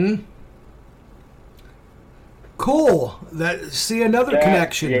 Mm-hmm. Cool. See, another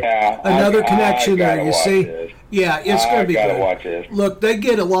connection. Yeah, another connection there, you see? This. Yeah, it's going to be good. Watch this. Look, they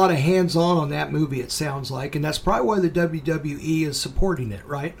get a lot of hands-on that movie, it sounds like, and that's probably why the WWE is supporting it,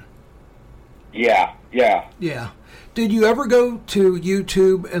 right? Yeah. Yeah. Did you ever go to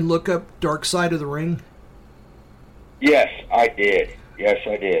YouTube and look up Dark Side of the Ring? Yes, I did.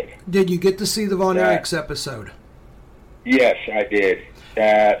 Did you get to see the Von Erichs episode? Yes, I did.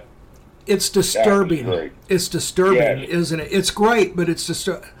 It's disturbing. It's disturbing, isn't it? It's great, but it's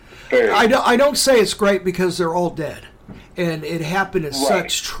disturbing. I don't say it's great because they're all dead, and it happened in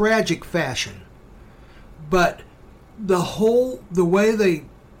such tragic fashion. But the way they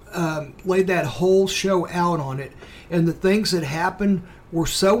laid that whole show out on it, and the things that happened were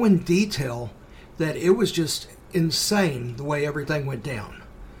so in detail that it was just insane the way everything went down.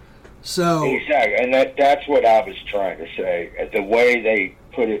 So exactly, and that's what I was trying to say. The way they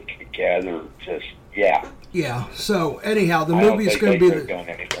put it together, just yeah. So anyhow, the movie's going to be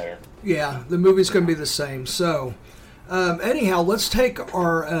the movie's going to be the same. So anyhow, let's take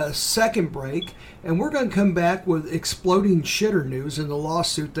our second break, and we're going to come back with exploding shitter news and the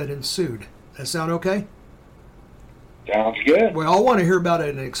lawsuit that ensued. That sound okay? Sounds good. Well, I want to hear about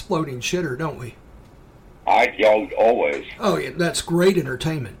an exploding shitter, don't we? Always. Oh, yeah, that's great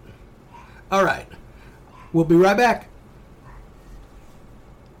entertainment. All right. We'll be right back.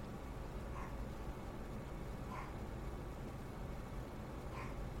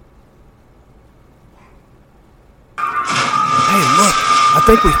 Hey, look. I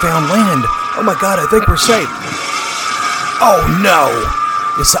think we found land. Oh, my God, I think we're safe. Oh, no.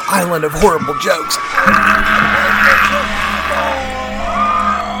 It's the island of horrible jokes.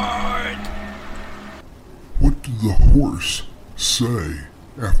 What did the horse say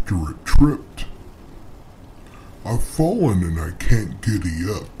after it tripped? I've fallen and I can't giddy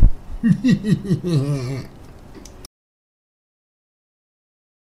up.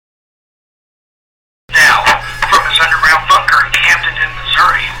 Now, from his underground bunker in Camden,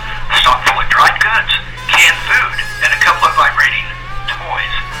 Missouri, a stock full of dried goods, canned food, and a couple of vibrating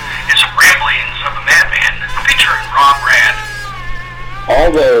toys, is Ramblings of a Madman, featuring Rob Rad.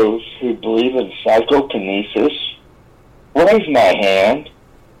 All those who believe in psychokinesis, raise my hand.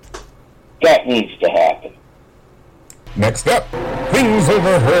 That needs to happen. Next up, things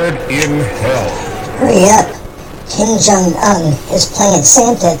overheard in hell. Hurry up. Kim Jong-un is playing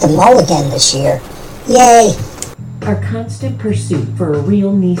Santa at the mall again this year. Yay! Our constant pursuit for a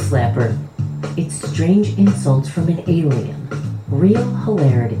real knee slapper. It's strange insults from an alien. Real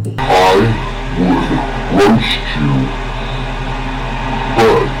hilarity. I would roast you,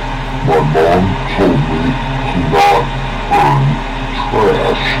 but my mom told me to not burn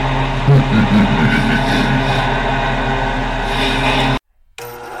trash.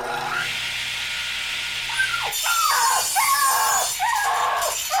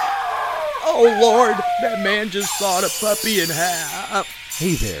 Oh Lord, that man just sawed a puppy in half.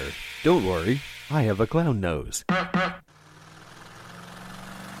 Hey there, don't worry, I have a clown nose.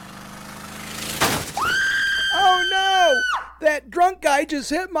 Oh no! That drunk guy just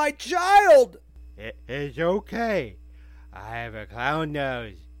hit my child! It's okay. I have a clown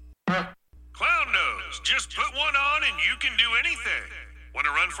nose. Clown nose. Just put one on and you can do anything. Want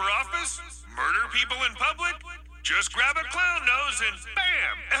to run for office? Murder people in public? Just grab a clown nose and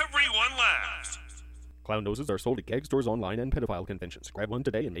bam! Everyone laughs. Clown noses are sold at gag stores, online, and pedophile conventions. Grab one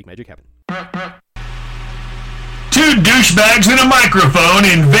today and make magic happen. Two douchebags and a microphone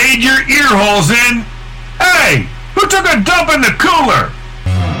invade your ear holes and... Hey! Who took a dump in the cooler?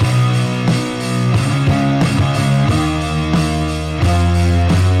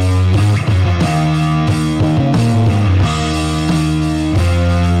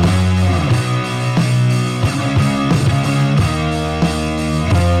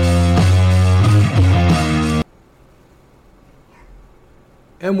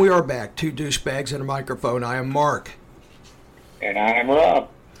 And we are back. Two douchebags and a microphone. I am Mark. And I am Rob.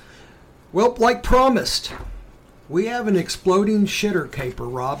 Well, like promised, we have an exploding shitter caper,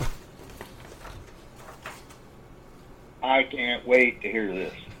 Rob. I can't wait to hear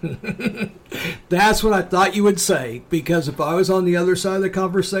this. That's what I thought you would say, because if I was on the other side of the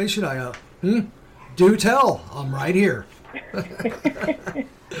conversation, do tell. I'm right here.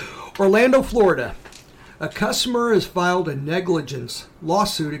 Orlando, Florida. A customer has filed a negligence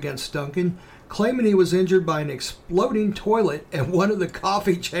lawsuit against Dunkin', claiming he was injured by an exploding toilet at one of the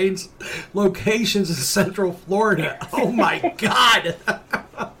coffee chain's locations in Central Florida. Oh my God!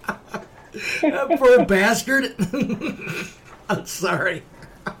 Poor bastard. I'm sorry.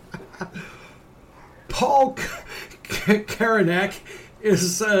 Paul Karanek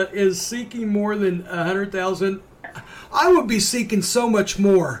is seeking more than $100,000. I would be seeking so much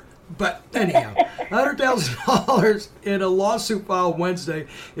more. But anyhow, $100,000 in a lawsuit filed Wednesday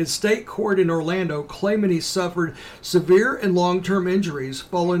in state court in Orlando, claiming he suffered severe and long-term injuries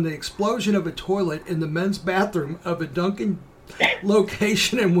following the explosion of a toilet in the men's bathroom of a Dunkin'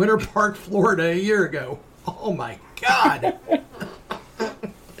 location in Winter Park, Florida, a year ago. Oh my God!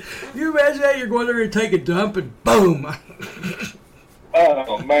 You imagine that you're going there to take a dump and boom!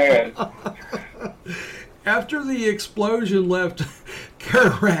 Oh man! After the explosion left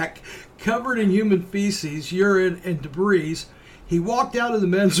Kerouac covered in human feces, urine, and debris, he walked out of the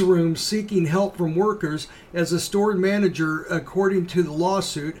men's room seeking help from workers. As a store manager, according to the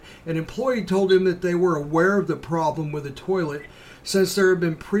lawsuit, an employee told him that they were aware of the problem with the toilet since there had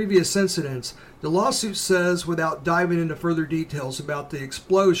been previous incidents. The lawsuit says, without diving into further details about the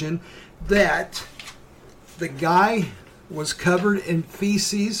explosion, that the guy was covered in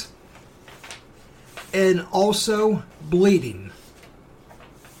feces and also bleeding.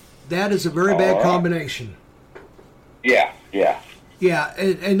 That is a very bad combination. Yeah. Yeah,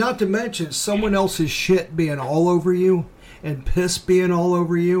 and not to mention someone else's shit being all over you and piss being all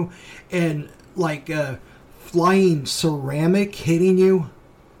over you and like flying ceramic hitting you.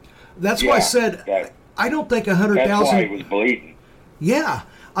 That's why I said I don't think 100,000. That's why he was bleeding. Yeah,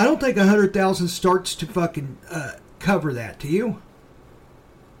 I don't think 100,000 starts to fucking cover that. Do you?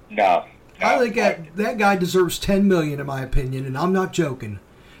 No. I think that guy deserves $10 million, in my opinion, and I'm not joking.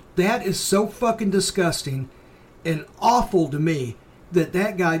 That is so fucking disgusting and awful to me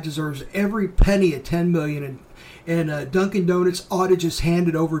that guy deserves every penny of $10 million, and Dunkin' Donuts ought to just hand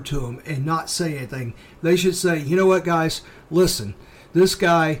it over to him and not say anything. They should say, you know what, guys, listen, this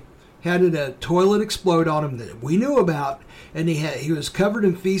guy had a toilet explode on him that we knew about, and he was covered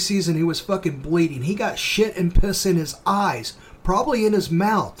in feces and he was fucking bleeding. He got shit and piss in his eyes, probably in his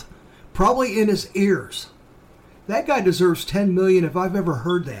mouth, probably in his ears. That guy deserves $10 million if I've ever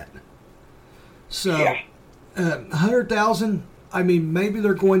heard that. So, 100,000. I mean, maybe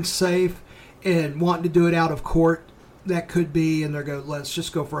they're going safe and wanting to do it out of court. That could be, and they're going, let's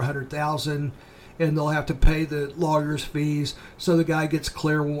just go for 100,000, and they'll have to pay the lawyer's fees. So the guy gets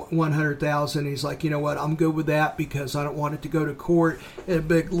clear 100,000. He's like, you know what? I'm good with that because I don't want it to go to court in a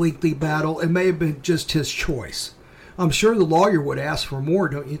big lengthy battle. It may have been just his choice. I'm sure the lawyer would ask for more,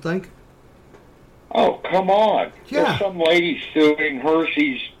 don't you think? Oh, come on. Yeah. There's some lady suing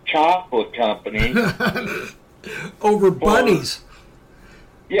Hershey's chocolate company. Over bunnies.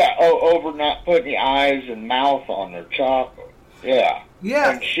 Yeah, over not putting the eyes and mouth on their chocolate. Yeah.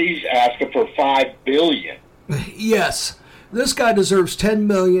 Yeah. And she's asking for $5 billion. Yes. This guy deserves $10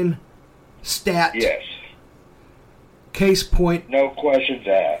 million. Stat. Yes. Case point. No questions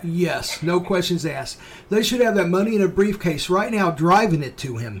asked. Yes, no questions asked. They should have that money in a briefcase right now, driving it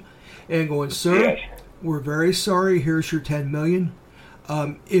to him and going, sir, we're very sorry. Here's your $10 million.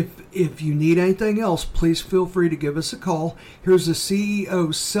 If you need anything else, please feel free to give us a call. Here's the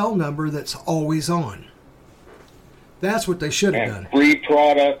CEO's cell number that's always on. That's what they should have done. Free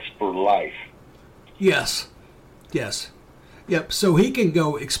products for life. Yes. Yes. Yep. So he can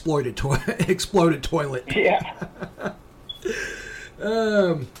go explode a toilet. Yeah.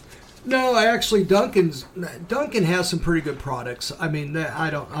 No, actually, Duncan has some pretty good products. I mean, I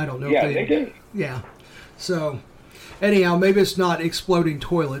don't know. Yeah, if they do. Yeah. So, anyhow, maybe it's not exploding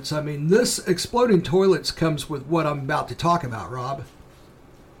toilets. I mean, this exploding toilets comes with what I'm about to talk about, Rob.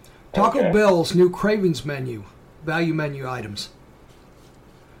 Taco Bell's new cravings menu, value menu items.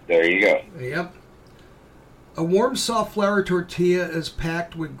 There you go. Yep. A warm, soft flour tortilla is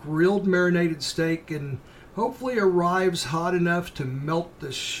packed with grilled marinated steak and hopefully arrives hot enough to melt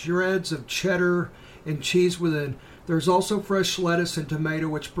the shreds of cheddar and cheese within. There's also fresh lettuce and tomato,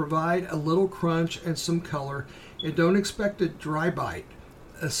 which provide a little crunch and some color. And don't expect a dry bite.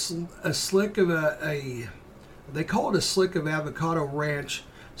 A slick of they call it a slick of avocado ranch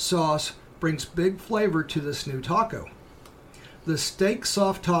sauce brings big flavor to this new taco. The steak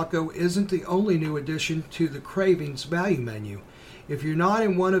soft taco isn't the only new addition to the Cravings value menu. If you're not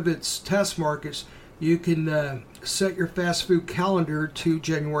in one of its test markets, you can set your fast food calendar to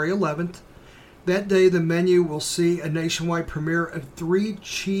January 11th. That day, the menu will see a nationwide premiere of 3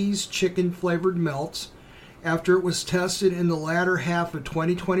 cheese chicken flavored melts after it was tested in the latter half of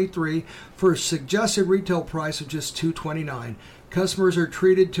 2023 for a suggested retail price of just $2.29. Customers are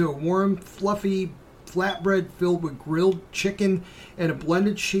treated to a warm, fluffy flatbread filled with grilled chicken and a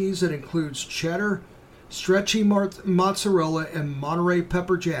blended cheese that includes cheddar, stretchy mozzarella, and Monterey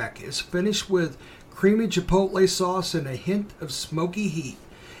pepper jack. It's finished with creamy chipotle sauce and a hint of smoky heat.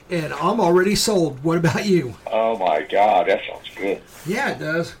 And I'm already sold. What about you? Oh my God, that sounds good. Yeah, it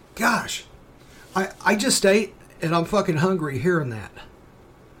does. Gosh, I just ate and I'm fucking hungry hearing that.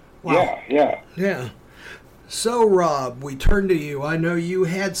 Wow. Yeah. So, Rob, we turn to you. I know you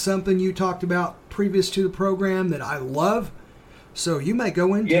had something you talked about previous to the program that I love, so you may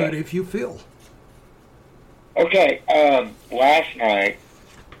go into it if you feel. Okay, last night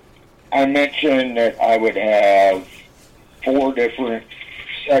I mentioned that I would have 4 different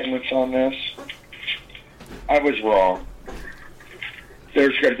segments on this. I was wrong.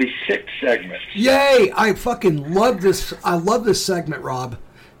 There's going to be 6 segments. Yay! I fucking love this. I love this segment, Rob.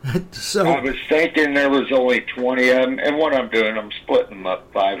 So I was thinking there was only 20 of them, and what I'm doing, I'm splitting them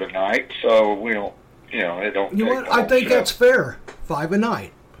up 5 a night, so we don't, it don't. You know what? I think that's fair. 5 a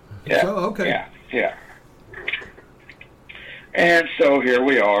night. Yeah. So, okay. Yeah. And so here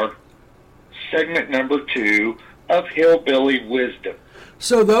we are, segment number 2 of Hillbilly Wisdom.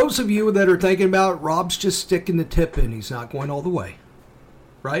 So those of you that are thinking about Rob's just sticking the tip in, he's not going all the way,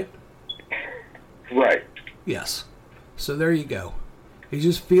 right? Right. Yes. So there you go. He's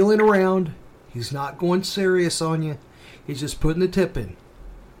just feeling around. He's not going serious on you. He's just putting the tip in.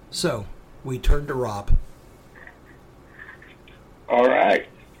 So, we turn to Rob. All right.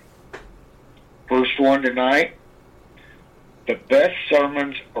 First one tonight. The best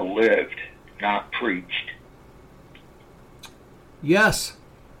sermons are lived, not preached. Yes.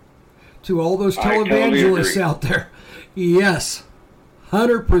 To all those televangelists out there. Yes.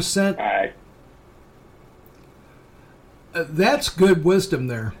 100%. That's good wisdom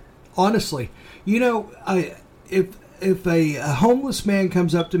there, honestly. If a homeless man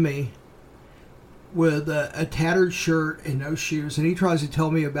comes up to me with a tattered shirt and no shoes, and he tries to tell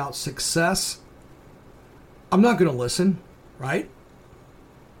me about success, I'm not going to listen, right?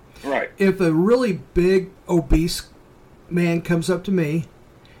 Right. If a really big, obese man comes up to me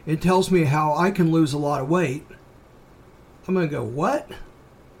and tells me how I can lose a lot of weight, I'm going to go, what?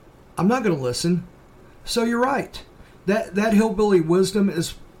 I'm not going to listen. So you're right. That hillbilly wisdom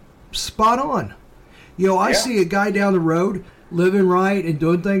is spot on. I see a guy down the road living right and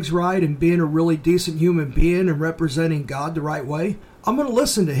doing things right and being a really decent human being and representing God the right way. I'm going to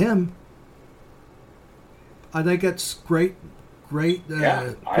listen to him. I think that's great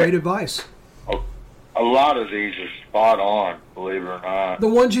advice. A lot of these are spot on, believe it or not. The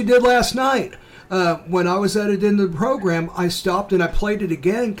ones you did last night. When I was at it in the program, I stopped and I played it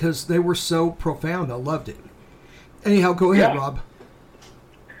again because they were so profound. I loved it. Anyhow, go ahead, Rob.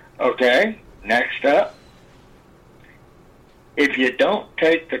 Okay, next up. If you don't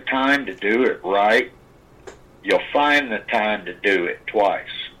take the time to do it right, you'll find the time to do it twice.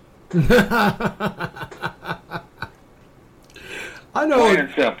 I know. Plain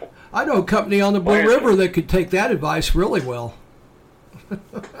and simple. I know a company on the Blue River that could take that advice really well.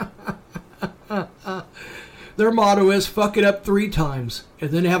 Their motto is fuck it up 3 times and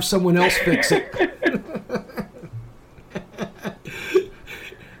then have someone else fix it.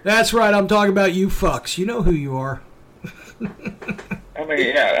 That's right, I'm talking about you fucks. You know who you are. That's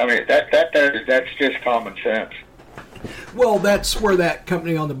just common sense. Well, that's where that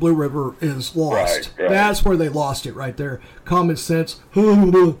company on the Blue River is lost. Right. That's where they lost it right there. Common sense.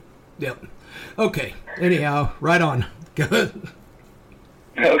 Yep. Okay. Anyhow, right on. Good.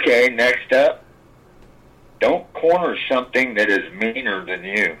 Okay, next up. Don't corner something that is meaner than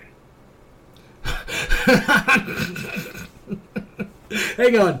you.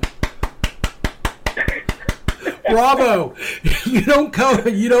 Hang on. Bravo! You don't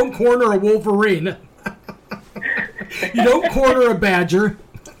corner a Wolverine. You don't corner a badger.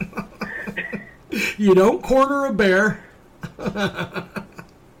 You don't corner a bear.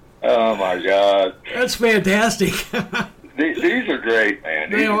 Oh my God! That's fantastic. These are great,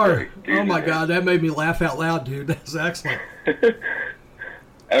 man. They are. Oh my God, that made me laugh out loud, dude. That's excellent.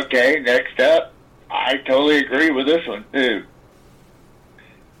 Okay, next up. I totally agree with this one too.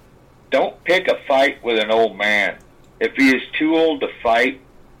 Don't pick a fight with an old man. If he is too old to fight,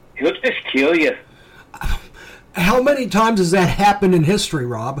 he'll just kill you. How many times has that happened in history,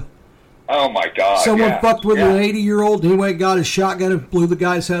 Rob? Oh my God! Someone fucked with an 80-year-old, and he went and got his shotgun and blew the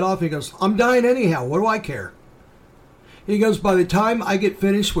guy's head off. He goes, "I'm dying anyhow. What do I care?" He goes, "By the time I get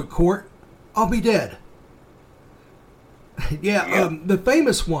finished with court, I'll be dead." The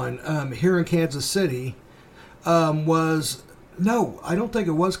famous one here in Kansas City was... No, I don't think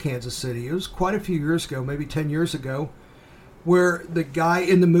it was Kansas City. It was quite a few years ago, maybe 10 years ago, where the guy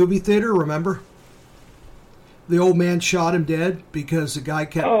in the movie theater, remember? The old man shot him dead because the guy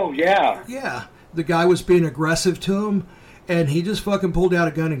kept... Oh, yeah. Yeah. The guy was being aggressive to him, and he just fucking pulled out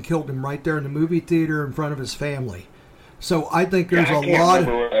a gun and killed him right there in the movie theater in front of his family. So I think there's a lot... I can't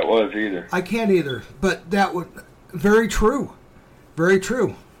remember where that was either. I can't either, but that would... Very true. Very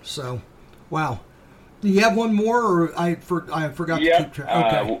true. So, wow. Do you have one more, or I forgot to keep track?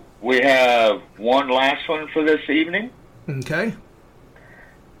 Okay. We have one last one for this evening. Okay.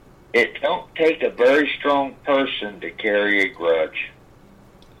 It don't take a very strong person to carry a grudge.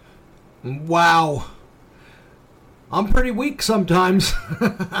 Wow. I'm pretty weak sometimes.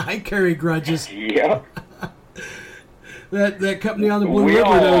 I carry grudges. Yep. That company on the Blue River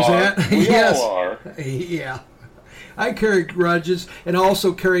knows that. We all are. Yeah. I carry grudges, and I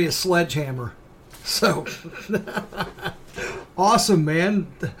also carry a sledgehammer. So, awesome,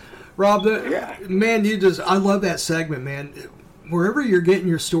 man. Rob, man, I love that segment, man. Wherever you're getting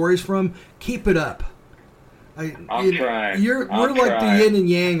your stories from, keep it up. I'm trying. We're like the yin and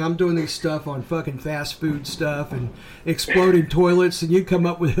yang. I'm doing this stuff on fucking fast food stuff and exploding toilets, and you come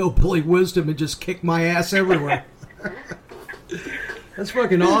up with hillbilly wisdom and just kick my ass everywhere. That's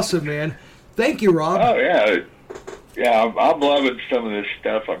fucking awesome, man. Thank you, Rob. Oh, yeah. Yeah, I'm loving some of this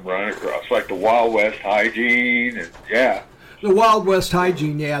stuff I'm running across, like the Wild West hygiene, and the Wild West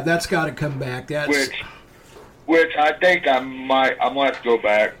hygiene. Yeah, that's got to come back. Which I think I'm gonna have to go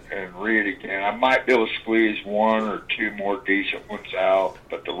back and read again. I might be able to squeeze one or two more decent ones out,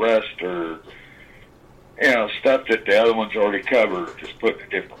 but the rest are, stuff that the other ones already covered, just put in a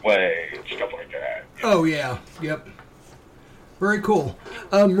different way and stuff like that. Oh yeah, yep. Very cool.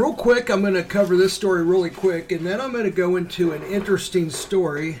 Real quick, I'm going to cover this story really quick, and then I'm going to go into an interesting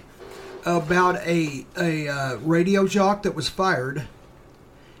story about a radio jock that was fired,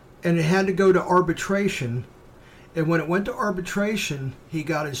 and it had to go to arbitration. And when it went to arbitration, he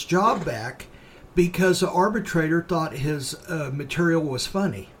got his job back because the arbitrator thought his material was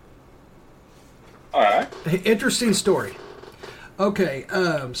funny. All right. Interesting story. Okay,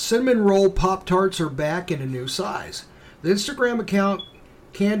 cinnamon roll Pop-Tarts are back in a new size. The Instagram account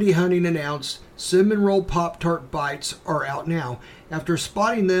Candy Hunting announced Cinnamon Roll Pop-Tart Bites are out now after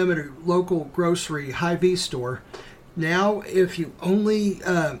spotting them at a local grocery Hy-Vee store. Now, if you only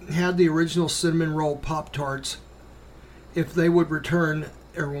had the original Cinnamon Roll Pop-Tarts, if they would return,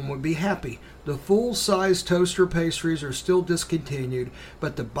 everyone would be happy. The full-size toaster pastries are still discontinued,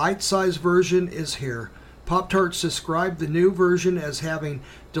 but the bite-sized version is here. Pop-Tarts describe the new version as having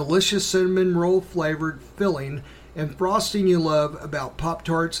delicious cinnamon roll flavored filling and frosting you love about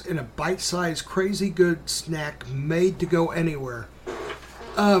Pop-Tarts in a bite-sized crazy good snack made to go anywhere.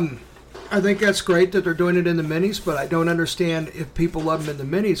 I think that's great that they're doing it in the minis, but I don't understand if people love them in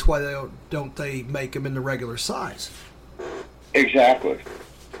the minis, why don't they make them in the regular size? Exactly.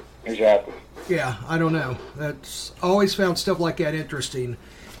 Yeah, I don't know. That's always found stuff like that interesting.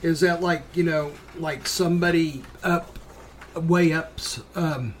 Is that like somebody way up's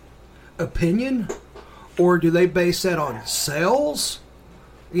opinion? Or do they base that on sales?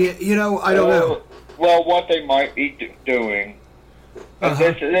 Yeah, I don't know. Well, what they might be doing,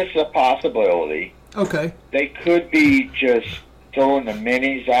 this is a possibility. Okay. They could be just throwing the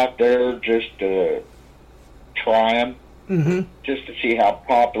minis out there just to try them, just to see how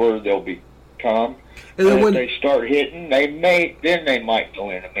popular they'll become. And then when they start hitting, they might go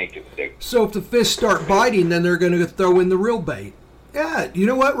in and make it big. So if the fish start biting, then they're going to throw in the real bait. Yeah, you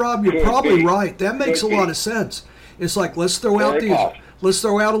know what, Rob? You're probably right. That makes a lot of sense. It's like let's throw out Let's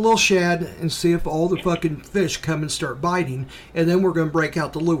throw out a little shad and see if all the fucking fish come and start biting, and then we're going to break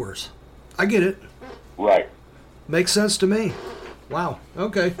out the lures. I get it. Right. Makes sense to me. Wow.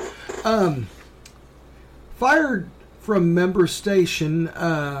 Okay. Fired from member station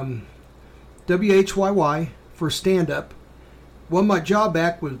WHYY for stand-up. Won my job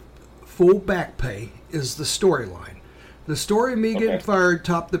back with full back pay is the storyline. The story of me getting fired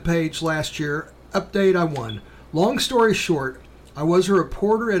topped the page last year. Update, I won. Long story short, I was a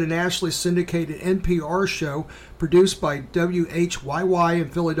reporter at a nationally syndicated NPR show produced by WHYY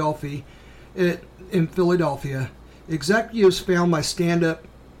in Philadelphia. Executives found my stand-up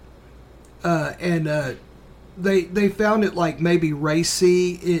and they found it like maybe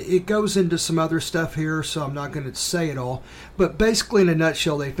racy. It goes into some other stuff here, so I'm not going to say it all. But basically, in a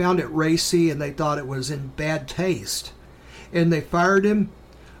nutshell, they found it racy and they thought it was in bad taste. And they fired him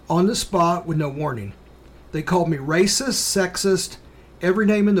on the spot with no warning. They called me racist, sexist, every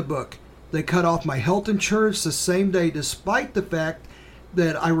name in the book. They cut off my health insurance the same day, despite the fact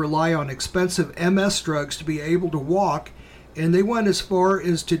that I rely on expensive MS drugs to be able to walk. And they went as far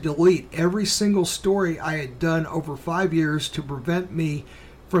as to delete every single story I had done over 5 years to prevent me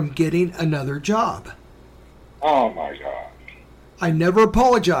from getting another job. Oh, my God. I never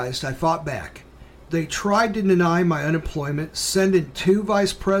apologized. I fought back. They tried to deny my unemployment, sending 2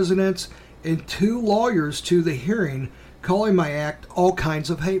 vice presidents and 2 lawyers to the hearing, calling my act all kinds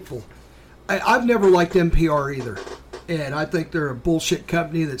of hateful. I've never liked NPR either. And I think they're a bullshit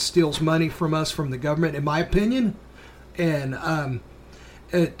company that steals money from us, from the government, in my opinion. And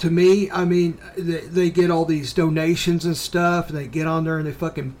to me, I mean, they get all these donations and stuff, and they get on there and they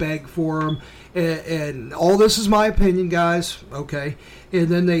fucking beg for them. And all this is my opinion, guys, okay? And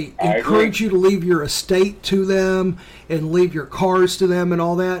then they encourage you to leave your estate to them and leave your cars to them and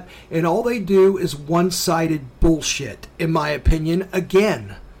all that. And all they do is one-sided bullshit, in my opinion,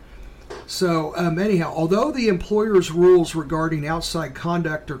 again. So, anyhow, although the employer's rules regarding outside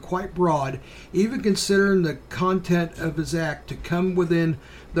conduct are quite broad, even considering the content of his act to come within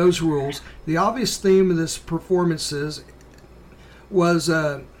those rules, the obvious theme of this performances was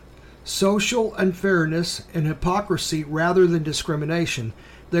social unfairness and hypocrisy rather than discrimination.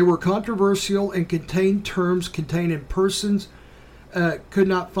 They were controversial and contained terms containing persons. I could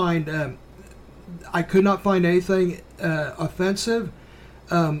not find anything offensive.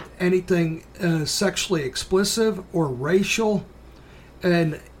 Anything sexually explicit or racial,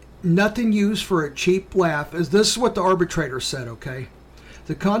 and nothing used for a cheap laugh. As this is what the arbitrator said, okay?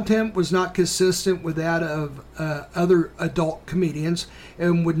 The content was not consistent with that of other adult comedians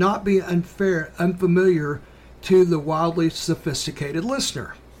and would not be unfamiliar to the wildly sophisticated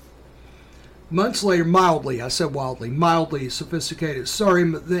listener. Months later, mildly sophisticated. Sorry,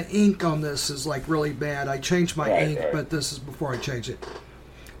 the ink on this is like really bad. I changed my ink, but this is before I changed it.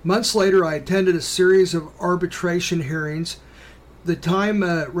 Months later, I attended a series of arbitration hearings, the time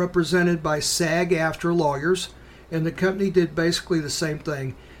represented by SAG-AFTRA lawyers, and the company did basically the same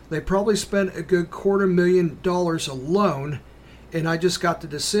thing. They probably spent a good $250,000 alone, and I just got the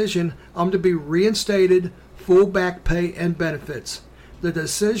decision I'm to be reinstated, full back pay and benefits. The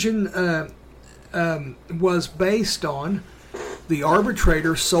decision was based on the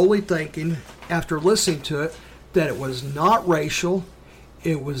arbitrator solely thinking, after listening to it, that it was not racial.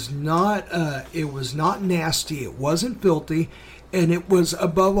 It was not nasty. It wasn't filthy. And it was,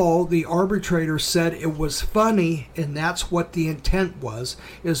 above all, the arbitrator said it was funny, and that's what the intent was,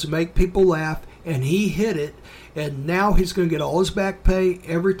 is to make people laugh, and he hit it, and now he's going to get all his back pay,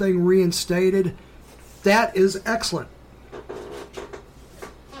 everything reinstated. That is excellent.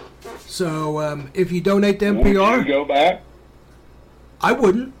 So, if you donate to NPR... Would you go back? I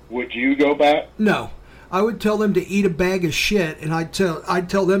wouldn't. Would you go back? No. I would tell them to eat a bag of shit, and I'd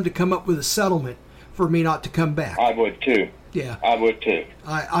tell them to come up with a settlement for me not to come back. I would too. Yeah. I would too.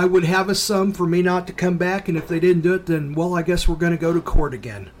 I would have a sum for me not to come back, and if they didn't do it, then, well, I guess we're going to go to court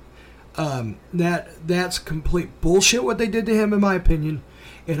again. That's complete bullshit what they did to him, in my opinion,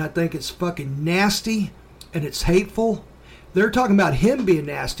 and I think it's fucking nasty, and it's hateful. They're talking about him being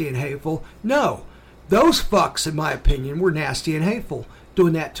nasty and hateful. No. Those fucks, in my opinion, were nasty and hateful,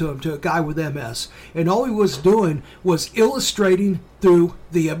 doing that to him, to a guy with MS. And all he was doing was illustrating through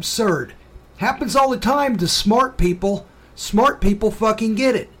the absurd. Happens all the time to smart people. Smart people fucking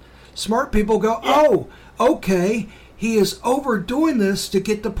get it. Smart people go, oh, okay, he is overdoing this to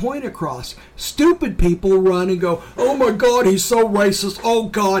get the point across. Stupid people run and go, oh my God, he's so racist. Oh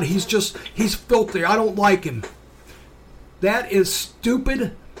God, he's filthy. I don't like him. That is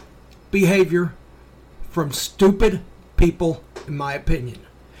stupid behavior from stupid people, in my opinion.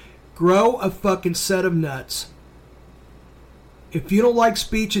 Grow a fucking set of nuts If you don't like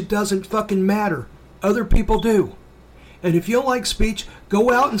speech, it doesn't fucking matter. Other people do. And if you don't like speech,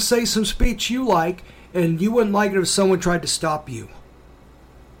 go out and say some speech you like, and you wouldn't like it if someone tried to stop you.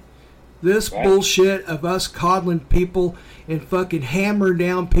 This bullshit of us coddling people and fucking hammering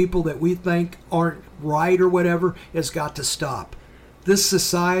down people that we think aren't right or whatever has got to stop. This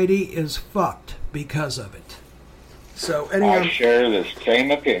society is fucked because of it. So anyway, I share the same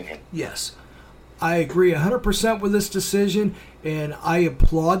opinion. Yes. I agree 100% with this decision, and I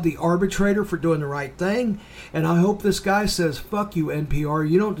applaud the arbitrator for doing the right thing, and I hope this guy says, fuck you, NPR,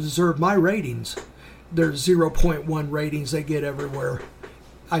 you don't deserve my ratings. There's 0.1 ratings they get everywhere.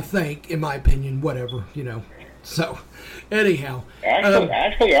 I think, in my opinion, whatever, you know. So, anyhow.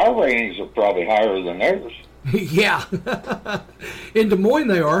 Actually, our ratings are probably higher than theirs. Yeah. In Des Moines,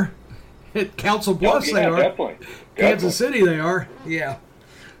 they are. At Council Bluffs, they are. Definitely. Kansas City, they are. Yeah.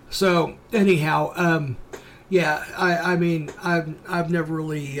 So, anyhow, yeah, I mean, I've never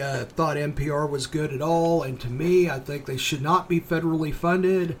really thought NPR was good at all, and to me, I think they should not be federally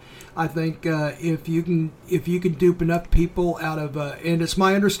funded. I think if you can dupe enough people out of, and it's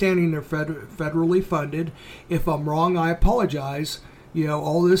my understanding they're federally funded. If I'm wrong, I apologize. You know,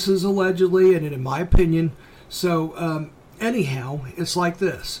 all this is allegedly, and in my opinion. So, anyhow, it's like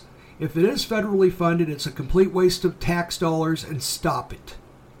this. If it is federally funded, it's a complete waste of tax dollars, and stop it.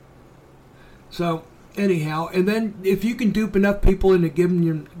 So, anyhow, and then if you can dupe enough people into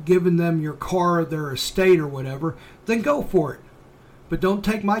giving them your car, their estate, or whatever, then go for it. But don't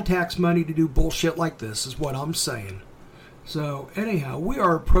take my tax money to do bullshit like this, is what I'm saying. So, anyhow, we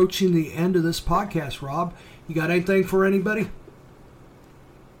are approaching the end of this podcast, Rob. You got anything for anybody?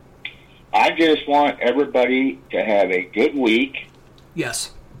 I just want everybody to have a good week.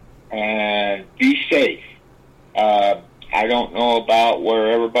 Yes. And be safe. I don't know about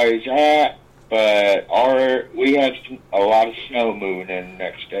where everybody's at, but we have a lot of snow moving in the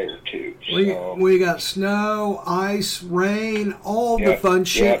next day or two. So. We got snow, ice, rain, all the fun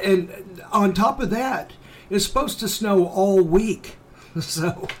shit. And on top of that, it's supposed to snow all week.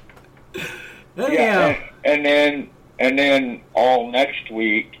 So, anyhow. Yeah, and then all next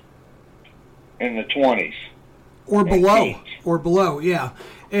week in the 20s. Or below, yeah.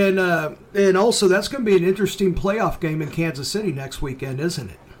 And also, that's going to be an interesting playoff game in Kansas City next weekend, isn't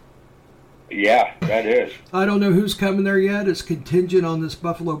it? Yeah, that is. I don't know who's coming there yet. It's contingent on this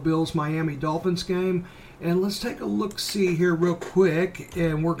Buffalo Bills-Miami Dolphins game. And let's take a look-see here real quick.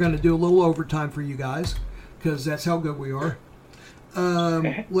 And we're going to do a little overtime for you guys because that's how good we are.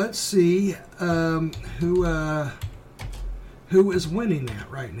 Let's see who is winning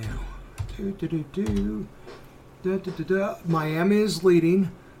that right now. Miami is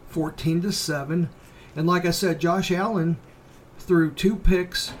leading 14-7. And like I said, Josh Allen threw 2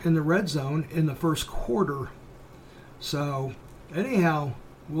 picks in the red zone in the first quarter. So, anyhow,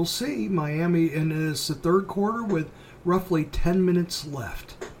 we'll see. Miami, and it's the third quarter with roughly 10 minutes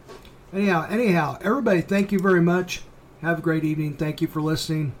left. Anyhow, everybody, thank you very much. Have a great evening. Thank you for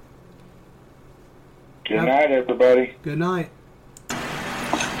listening. Good night, everybody. Good night.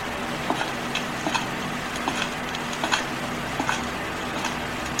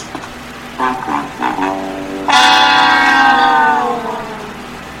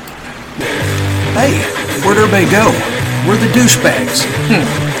 Hey, where'd everybody go? We're the douchebags.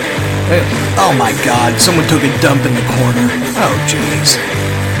 Hey, oh my God, someone took a dump in the corner. Oh jeez.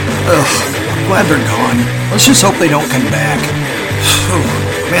 Ugh, glad they're gone. Let's just hope they don't come back. Whew,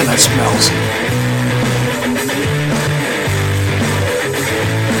 man, that smells.